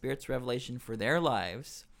and the Spirit's revelation for their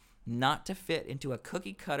lives, not to fit into a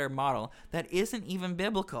cookie-cutter model that isn't even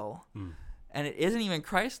biblical, and it isn't even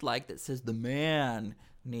Christ-like, that says the man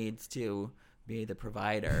needs to be the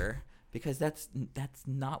provider, because that's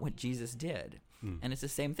not what Jesus did. And it's the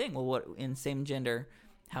same thing. Well, what in same-gender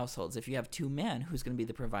households, if you have 2 men, who's going to be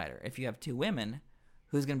the provider? If you have 2 women,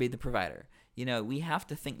 who's going to be the provider? You know, we have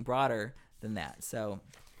to think broader than that. So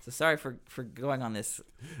sorry for going on this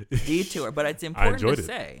detour, but it's important to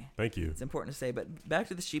say. Thank you. It's important to say. But back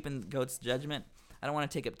to the sheep and goats judgment. I don't want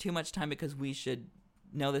to take up too much time because we should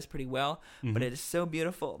know this pretty well, but it is so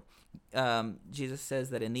beautiful. Jesus says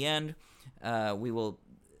that in the end, we will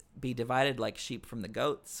be divided like sheep from the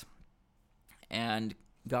goats, and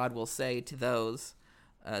God will say to those,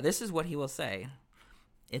 this is what he will say.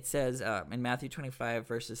 It says in Matthew 25,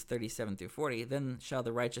 verses 37-40, "Then shall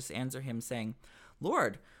the righteous answer him, saying,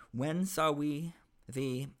 Lord, when saw we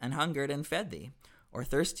thee and hungered and fed thee, or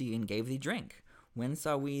thirsty and gave thee drink? When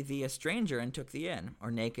saw we thee a stranger and took thee in,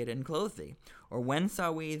 or naked and clothed thee? Or when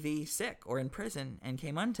saw we thee sick or in prison and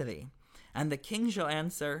came unto thee? And the king shall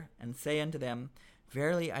answer and say unto them,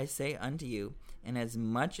 Verily I say unto you,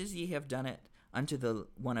 inasmuch as ye have done it unto the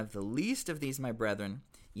one of the least of these my brethren,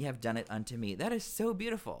 ye have done it unto me. That is so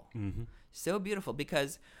beautiful. Mm-hmm. So beautiful,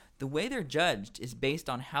 because the way they're judged is based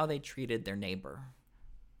on how they treated their neighbor,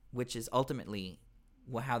 which is ultimately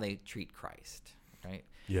how they treat Christ, right?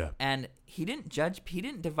 Yeah. And he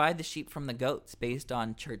didn't divide the sheep from the goats based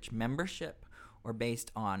on church membership or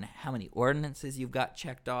based on how many ordinances you've got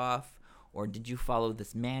checked off, or did you follow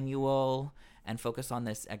this manual, and focus on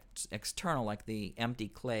this external, like the empty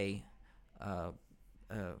clay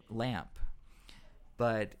lamp.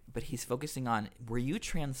 But he's focusing on, were you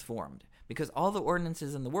transformed? Because all the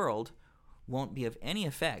ordinances in the world won't be of any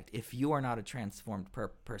effect if you are not a transformed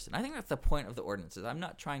person. I think that's the point of the ordinances. I'm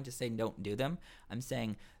not trying to say don't do them. I'm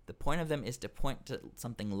saying the point of them is to point to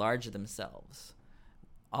something larger themselves.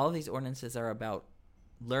 All of these ordinances are about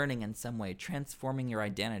learning in some way, transforming your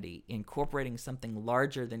identity, incorporating something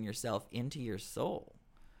larger than yourself into your soul.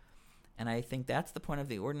 And I think that's the point of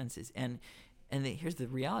the ordinances. And here's the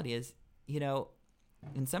reality is,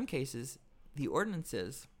 in some cases, the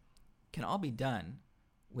ordinances can all be done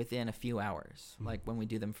within a few hours. Like when we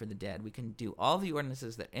do them for the dead, we can do all the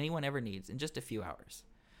ordinances that anyone ever needs in just a few hours.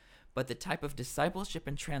 But the type of discipleship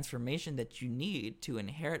and transformation that you need to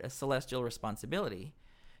inherit a celestial responsibility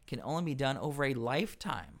can only be done over a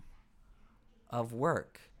lifetime of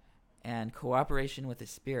work and cooperation with the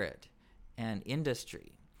Spirit and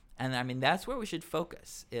industry. And I mean, that's where we should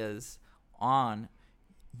focus, is on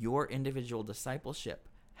your individual discipleship.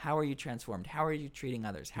 How are you transformed? How are you treating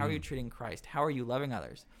others? How are you treating Christ? How are you loving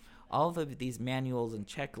others? All of these manuals and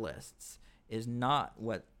checklists is not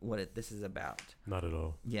what this is about. Not at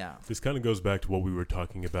all. Yeah. This kind of goes back to what we were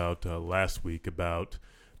talking about last week about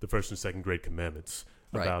the first and second great commandments,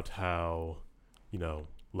 right. About how,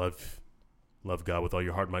 love God with all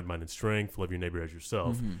your heart, mind, and strength, love your neighbor as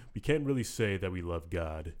yourself. Mm-hmm. We can't really say that we love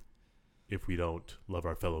God if we don't love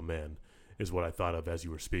our fellow man, is what I thought of as you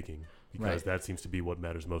were speaking. Because that seems to be what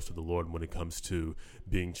matters most to the Lord when it comes to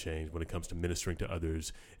being changed, when it comes to ministering to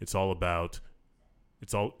others. It's all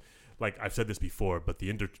like I've said this before, but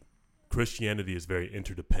Christianity is very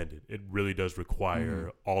interdependent. It really does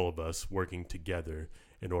require all of us working together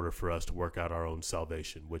in order for us to work out our own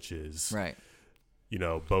salvation, which is,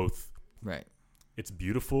 both. Right. It's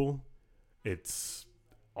beautiful, it's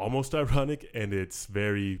almost ironic, and it's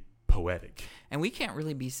very poetic. And we can't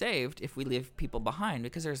really be saved if we leave people behind,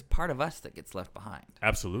 because there's part of us that gets left behind.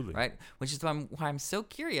 Absolutely. Right? Which is why I'm so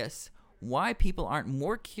curious why people aren't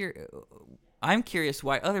more curious. I'm curious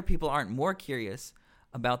why other people aren't more curious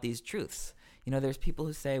about these truths. There's people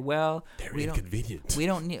who say, well, they're inconvenient. We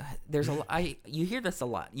don't need, you hear this a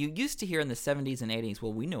lot. You used to hear in the 70s and 80s,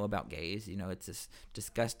 well, we know about gays. It's this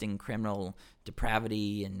disgusting criminal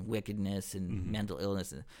depravity and wickedness and mental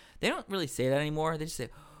illness. And they don't really say that anymore. They just say,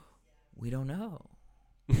 we don't know.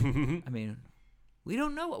 I mean, we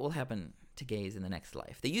don't know what will happen to gays in the next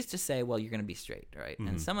life. They used to say, well, you're going to be straight, right? Mm-hmm.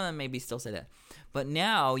 And some of them maybe still say that. But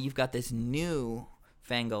now you've got this new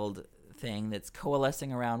fangled thing that's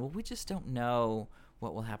coalescing around, well, we just don't know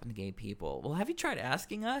what will happen to gay people. Well, have you tried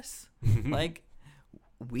asking us? Like,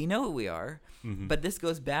 we know who we are. Mm-hmm. But this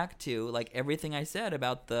goes back to, like, everything I said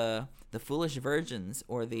about the foolish virgins,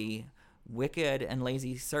 or the wicked and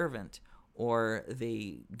lazy servant, or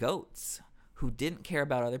the goats who didn't care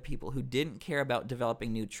about other people, who didn't care about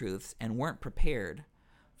developing new truths and weren't prepared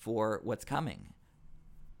for what's coming.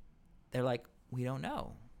 They're like, we don't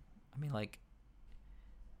know. I mean, like,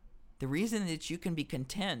 the reason that you can be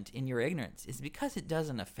content in your ignorance is because it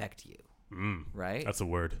doesn't affect you, right? That's a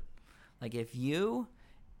word. Like, if your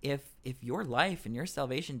life and your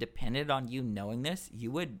salvation depended on you knowing this, you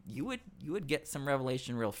would get some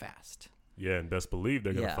revelation real fast. Yeah, and best believe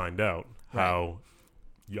they're going to find out how.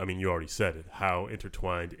 I mean, you already said it, how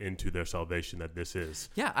intertwined into their salvation that this is.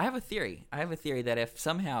 Yeah, I have a theory. That if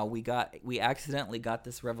somehow we accidentally got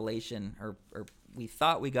this revelation, or we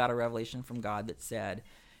thought we got a revelation from God that said,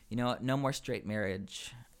 no more straight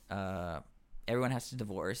marriage. Everyone has to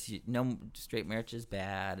divorce. No straight marriage is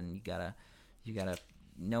bad, and you gotta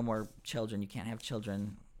no more children. You can't have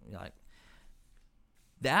children. Like,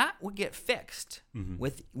 that would get fixed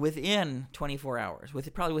within 24 hours.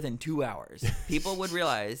 Probably within 2 hours, people would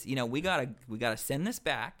realize, we gotta send this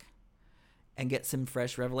back and get some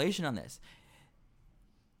fresh revelation on this.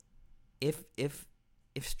 If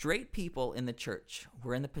straight people in the church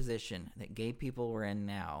were in the position that gay people were in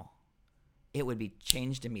now, it would be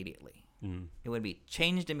changed immediately. Mm. It would be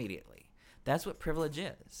changed immediately. That's what privilege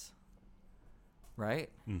is, right?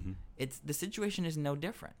 Mm-hmm. The situation is no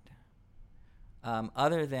different,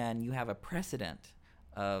 other than you have a precedent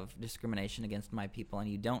of discrimination against my people, and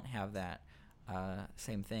you don't have that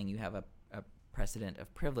same thing. You have a precedent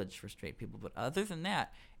of privilege for straight people, but other than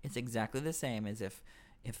that, it's exactly the same as if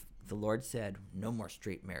the Lord said, "No more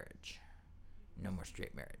straight marriage, no more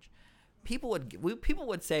straight marriage." People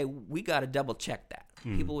would say, we got to double check that.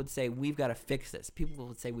 People would say, we've got to fix this. People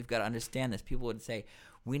would say, we've got to understand this. People would say,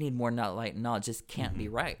 we need more light and knowledge. This can't be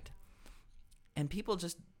right. And people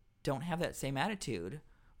just don't have that same attitude.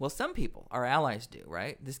 Well, some people, our allies, do,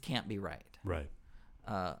 right? This can't be right. Right.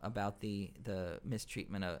 About the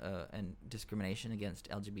mistreatment and discrimination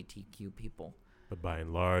against LGBTQ people. But by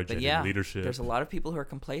and large, and yeah, in leadership, there's a lot of people who are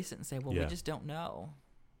complacent and say, well, we just don't know.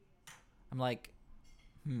 I'm like,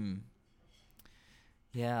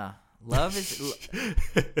 yeah, love is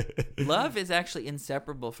actually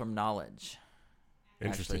inseparable from knowledge.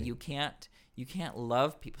 Interesting. Actually, you can't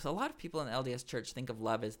love people. So a lot of people in the LDS Church think of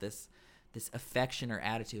love as this affection or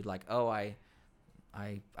attitude, like, oh, I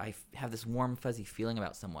have this warm fuzzy feeling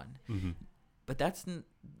about someone. Mm-hmm. But that's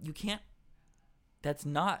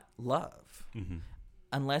not love. Mm-hmm.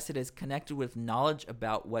 Unless it is connected with knowledge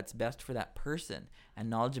about what's best for that person and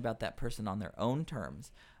knowledge about that person on their own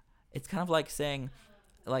terms. It's kind of like saying,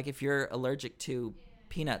 like, if you're allergic to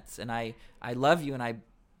peanuts and I love you and I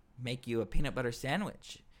make you a peanut butter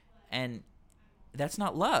sandwich, and that's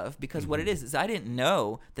not love, because what it is I didn't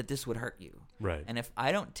know that this would hurt you. Right. And if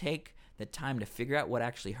I don't take the time to figure out what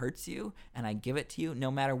actually hurts you and I give it to you,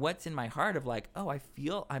 no matter what's in my heart of like, oh, I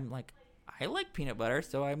like peanut butter,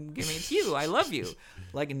 so I'm giving it to you. I love you.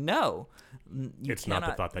 Like, no. It's not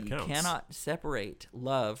the thought that counts. You cannot separate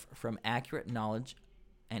love from accurate knowledge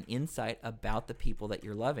and insight about the people that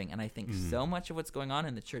you're loving. And I think so much of what's going on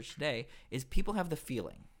in the church today is people have the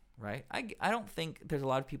feeling, right? I don't think there's a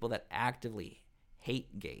lot of people that actively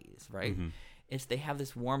hate gays, right? Mm-hmm. It's they have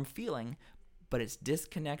this warm feeling, but it's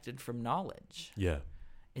disconnected from knowledge. Yeah.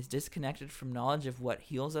 It's disconnected from knowledge of what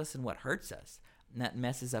heals us and what hurts us. And that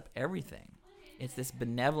messes up everything. It's this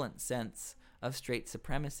benevolent sense of straight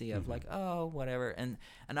supremacy of like, oh, whatever. And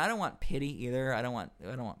I don't want pity either. I don't want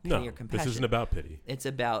pity or compassion. This isn't about pity. It's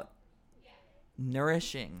about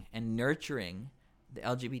nourishing and nurturing the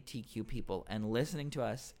LGBTQ people and listening to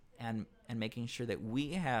us and making sure that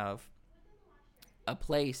we have a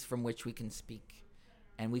place from which we can speak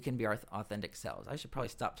and we can be our authentic selves. I should probably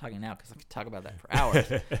stop talking now because I could talk about that for hours.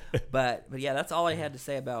 but yeah, that's all I had to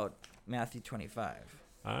say about Matthew 25.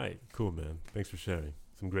 All right, cool, man. Thanks for sharing.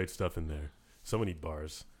 Some great stuff in there. So many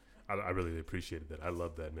bars. I really appreciated that. I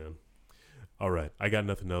love that, man. All right, I got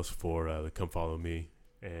nothing else for the Come Follow Me,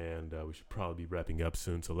 and we should probably be wrapping up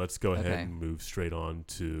soon. So let's go ahead and move straight on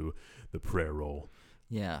to the prayer roll.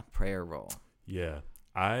 Yeah, prayer roll. Yeah,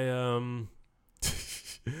 I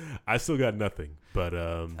still got nothing, but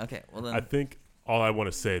okay. Well, then I think all I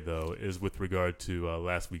want to say though is with regard to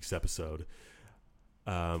last week's episode.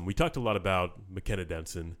 We talked a lot about McKenna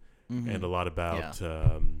Denson and a lot about,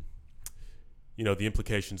 the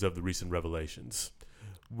implications of the recent revelations.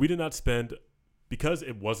 We did not spend, because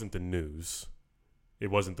it wasn't the news, it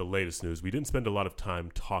wasn't the latest news, we didn't spend a lot of time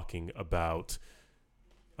talking about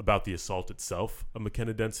the assault itself of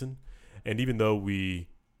McKenna Denson. And even though we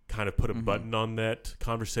kind of put a button on that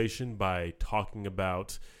conversation by talking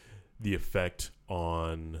about the effect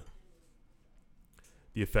on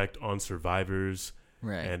survivors,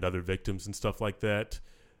 right, and other victims and stuff like that,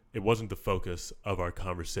 it wasn't the focus of our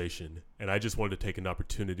conversation. And I just wanted to take an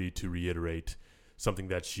opportunity to reiterate something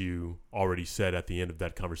that you already said at the end of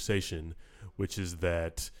that conversation, which is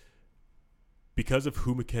that because of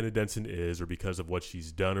who McKenna Denson is or because of what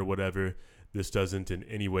she's done or whatever, this doesn't in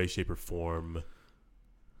any way, shape, or form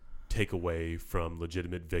take away from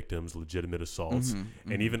legitimate victims, legitimate assaults.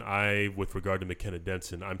 And even I, with regard to McKenna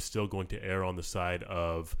Denson, I'm still going to err on the side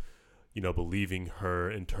of believing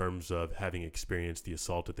her in terms of having experienced the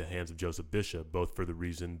assault at the hands of Joseph Bishop, both for the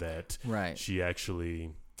reason that she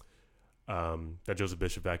actually, that Joseph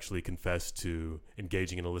Bishop actually confessed to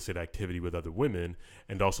engaging in illicit activity with other women,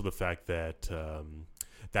 and also the fact that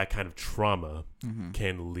that kind of trauma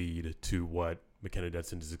can lead to what McKenna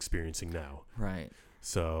Denson is experiencing now. Right.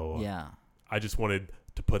 So I just wanted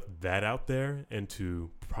to put that out there and to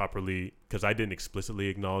properly, because I didn't explicitly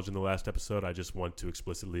acknowledge in the last episode, I just want to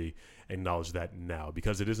explicitly acknowledge that now,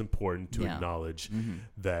 because it is important to acknowledge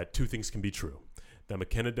that two things can be true. That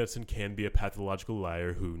McKenna Denson can be a pathological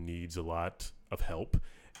liar who needs a lot of help,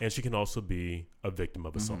 and she can also be a victim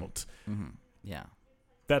of assault. Yeah.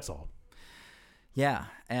 That's all. Yeah,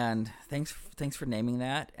 and thanks for naming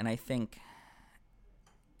that. And I think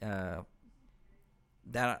that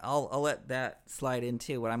I'll let that slide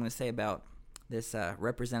into what I'm going to say about this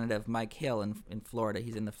Representative Mike Hill in Florida.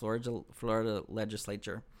 He's in the Florida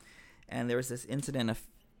legislature, and there was this incident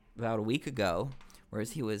about a week ago where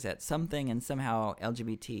he was at something and somehow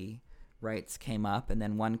LGBT rights came up, and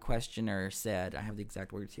then one questioner said, I have the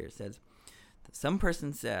exact words here, it says, some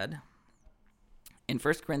person said, in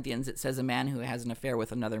 1 Corinthians, it says a man who has an affair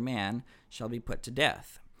with another man shall be put to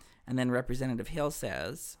death. And then Representative Hill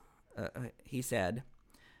says that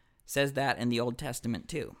in the Old Testament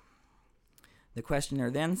too. The questioner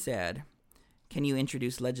then said, can you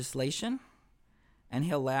introduce legislation? And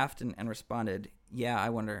Hill laughed and responded, yeah, I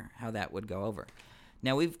wonder how that would go over.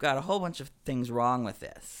 Now, we've got a whole bunch of things wrong with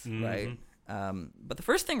this, right? But the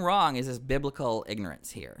first thing wrong is this biblical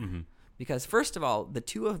ignorance here. Because first of all, the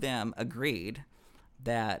two of them agreed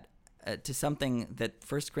that to something that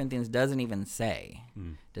 1 Corinthians doesn't even say,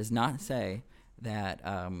 does not say that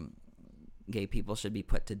gay people should be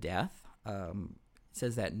put to death. It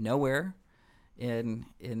says that nowhere in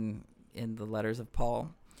the letters of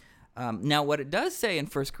Paul. Now, what it does say in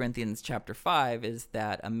 1 Corinthians chapter 5 is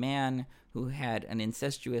that a man who had an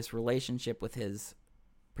incestuous relationship with his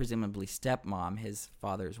presumably stepmom, his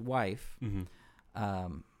father's wife,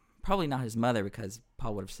 probably not his mother, because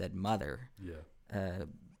Paul would have said mother.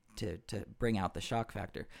 To bring out the shock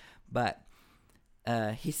factor. But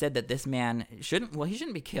he said that this man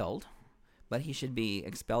shouldn't be killed, but he should be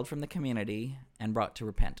expelled from the community and brought to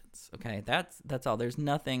repentance. Okay, that's all. There's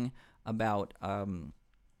nothing about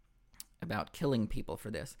killing people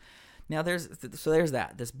for this. Now there's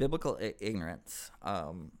that, this biblical ignorance.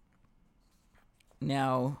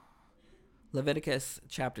 Now Leviticus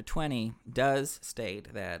chapter 20 does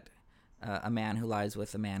state that a man who lies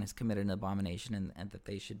with a man has committed an abomination and that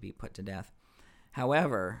they should be put to death.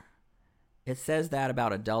 However, it says that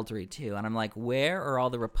about adultery too. And I'm like, where are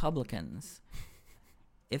all the Republicans?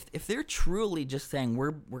 If they're truly just saying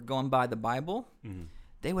we're going by the Bible,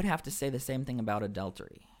 they would have to say the same thing about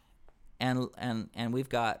adultery. And we've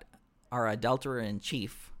got our adulterer in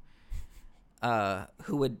chief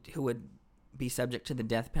who would be subject to the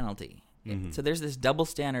death penalty. So there's this double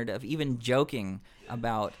standard of even joking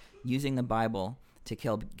about using the Bible to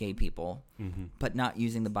kill gay people, but not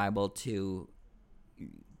using the Bible to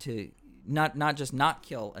not just not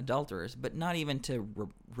kill adulterers, but not even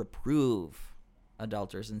to reprove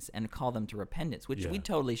adulterers and call them to repentance, which we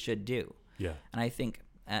totally should do. Yeah. And I think,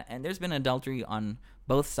 and there's been adultery on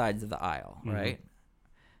both sides of the aisle, right?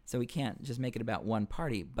 So we can't just make it about one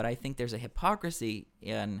party. But I think there's a hypocrisy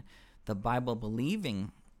in the Bible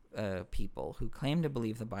believing people who claim to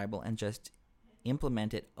believe the Bible and just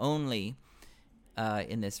implement it only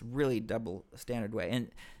in this really double standard way.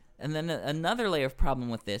 And then another layer of problem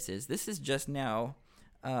with this is just now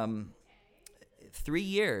 3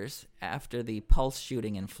 years after the Pulse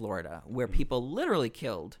shooting in Florida, where people literally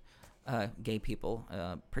killed gay people,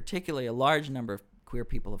 particularly a large number of queer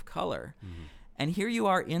people of color. And here you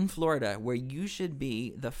are in Florida, where you should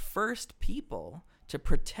be the first people to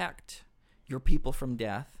protect your people from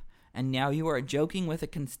death, and now you are joking with a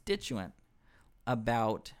constituent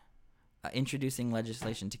about introducing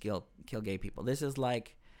legislation to kill gay people. This is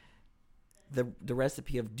like the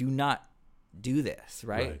recipe of do not do this,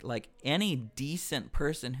 right? Like any decent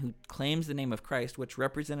person who claims the name of Christ, which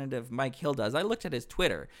Representative Mike Hill does. I looked at his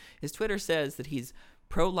Twitter. His Twitter says that he's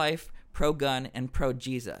pro-life, pro-gun, and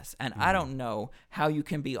pro-Jesus. And I don't know how you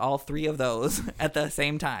can be all three of those at the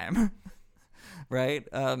same time, right?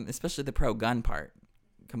 Especially the pro-gun part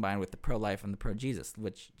combined with the pro-life and the pro-Jesus,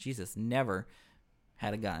 which Jesus never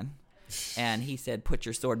had a gun. And he said, put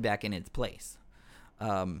your sword back in its place.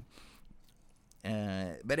 But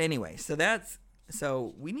anyway,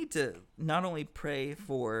 so we need to not only pray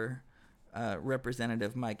for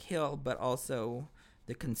Representative Mike Hill, but also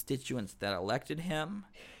the constituents that elected him.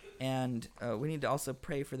 And we need to also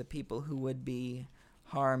pray for the people who would be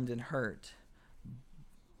harmed and hurt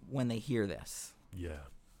when they hear this. Yeah,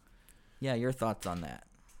 your thoughts on that?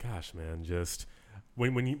 Gosh, man, just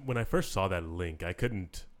when I first saw that link,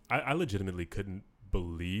 I legitimately couldn't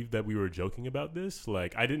believe that we were joking about this.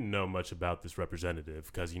 Like, I didn't know much about this representative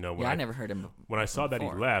because, when I never heard him when I saw that he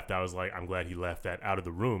left, I was like, I'm glad he left that out of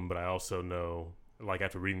the room. But I also know, like,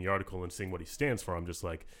 after reading the article and seeing what he stands for, I'm just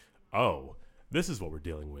like, oh, this is what we're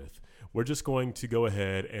dealing with. We're just going to go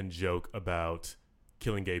ahead and joke about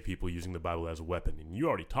killing gay people using the Bible as a weapon. And you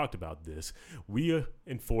already talked about this. We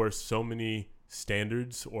enforce so many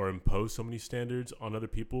standards or impose so many standards on other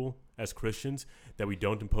people as Christians that we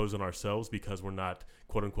don't impose on ourselves because we're not,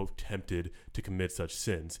 quote unquote, tempted to commit such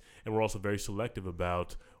sins. And we're also very selective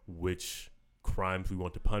about which crimes we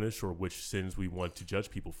want to punish or which sins we want to judge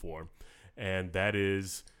people for. And that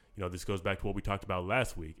is, this goes back to what we talked about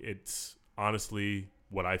last week. It's honestly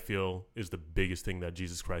what I feel is the biggest thing that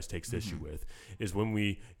Jesus Christ takes issue with, is when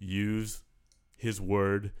we use his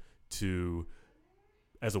word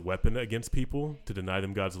as a weapon against people to deny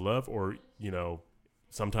them God's love, or,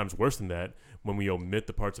 sometimes worse than that, when we omit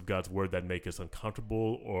the parts of God's word that make us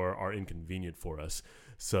uncomfortable or are inconvenient for us.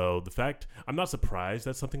 So I'm not surprised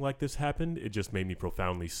that something like this happened. It just made me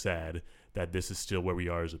profoundly sad that this is still where we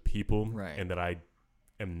are as a people, right. And that I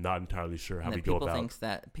am not entirely sure how we go about.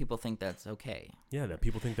 People think that's okay. Yeah, that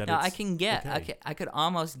people think that. Now, it's okay. I could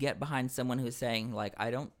almost get behind someone who's saying, like,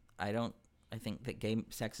 I think that gay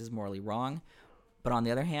sex is morally wrong. But on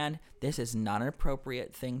the other hand, this is not an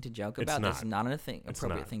appropriate thing to joke about. This is not an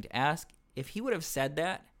appropriate thing to ask. If he would have said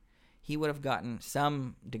that, he would have gotten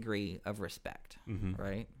some degree of respect,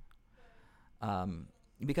 right?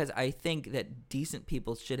 Because I think that decent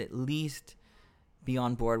people should at least be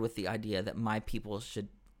on board with the idea that my people should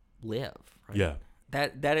live. Right? Yeah.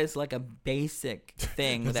 That is like a basic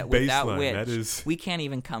thing that without which we can't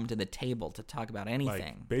even come to the table to talk about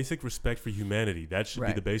anything. Like basic respect for humanity. That should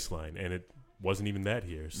be the baseline, and it wasn't even that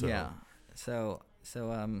here. So yeah. So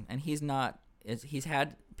and he's not. He's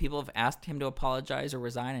had people have asked him to apologize or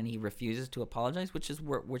resign, and he refuses to apologize, which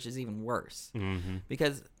is even worse,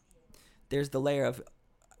 because there's the layer of,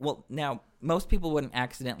 well, now most people wouldn't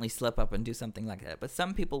accidentally slip up and do something like that, but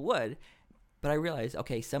some people would. But I realize,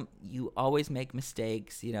 okay, you always make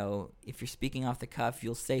mistakes. If you're speaking off the cuff,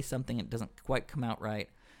 you'll say something that doesn't quite come out right.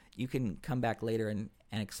 You can come back later and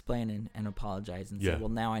explain and apologize and say, well,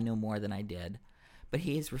 now I know more than I did. But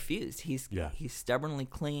he has refused. He's stubbornly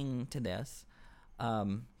clinging to this.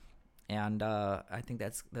 And I think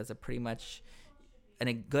that's a pretty much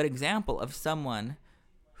a good example of someone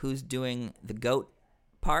who's doing the goat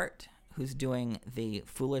part, who's doing the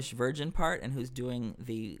foolish virgin part, and who's doing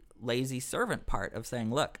the lazy servant part of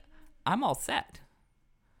saying, look, I'm all set.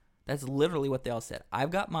 That's literally what they all said.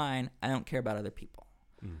 I've got mine. I don't care about other people.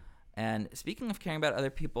 And speaking of caring about other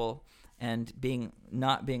people and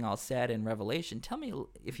not being all set in Revelation, tell me,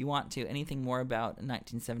 if you want to, anything more about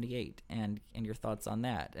 1978 and your thoughts on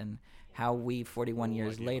that, and how we 41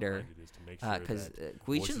 years later, because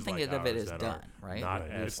we shouldn't think of it as done, right?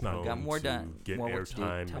 It's not got more done. Get more work to do.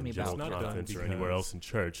 airtime Tell me and about just conference or anywhere else in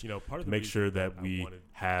church. Part of to make sure that we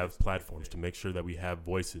have platforms, to make sure that we have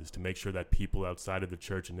voices, to make sure that people outside of the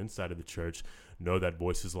church and inside of the church know that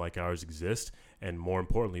voices like ours exist, and more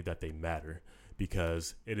importantly, that they matter.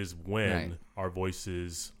 Because it is when our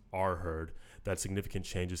voices are heard that significant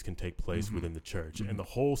changes can take place within the church. And the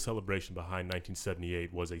whole celebration behind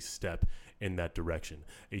 1978 was a step in that direction,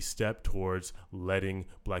 a step towards letting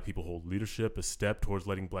black people hold leadership, a step towards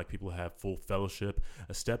letting black people have full fellowship,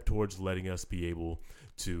 a step towards letting us be able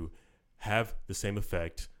to have the same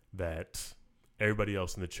effect that everybody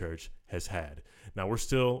else in the church has had. Now, we're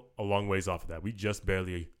still a long ways off of that. We just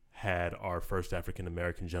barely had our first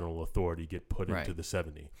African-American general authority get put into the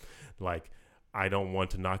 70. I don't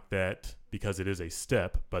want to knock that because it is a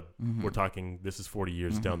step, but we're talking, this is 40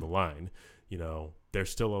 years down the line. There's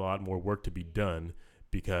still a lot more work to be done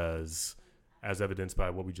because, as evidenced by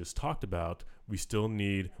what we just talked about, we still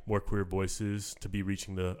need more queer voices to be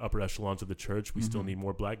reaching the upper echelons of the church. We still need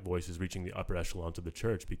more black voices reaching the upper echelons of the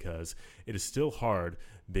church, because it is still hard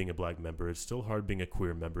being a black member. It's still hard being a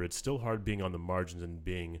queer member. It's still hard being on the margins and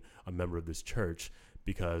being a member of this church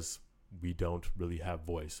because we don't really have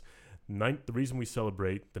voice. The reason we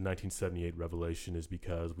celebrate the 1978 revelation is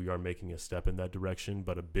because we are making a step in that direction,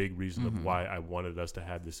 but a big reason of why I wanted us to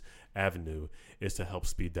have this avenue is to help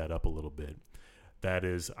speed that up a little bit. That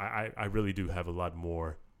is, I really do have a lot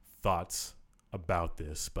more thoughts about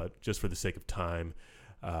this, but just for the sake of time,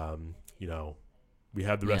 we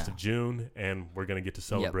have the rest of June, and we're going to get to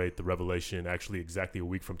celebrate the revelation actually exactly a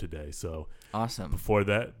week from today. So awesome. Before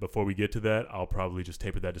we get to that, I'll probably just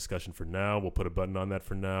taper that discussion for now. We'll put a button on that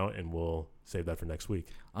for now, and we'll save that for next week.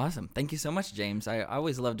 Awesome. Thank you so much, James. I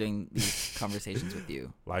always love doing these conversations with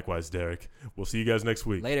you. Likewise, Derek. We'll see you guys next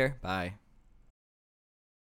week. Later. Bye.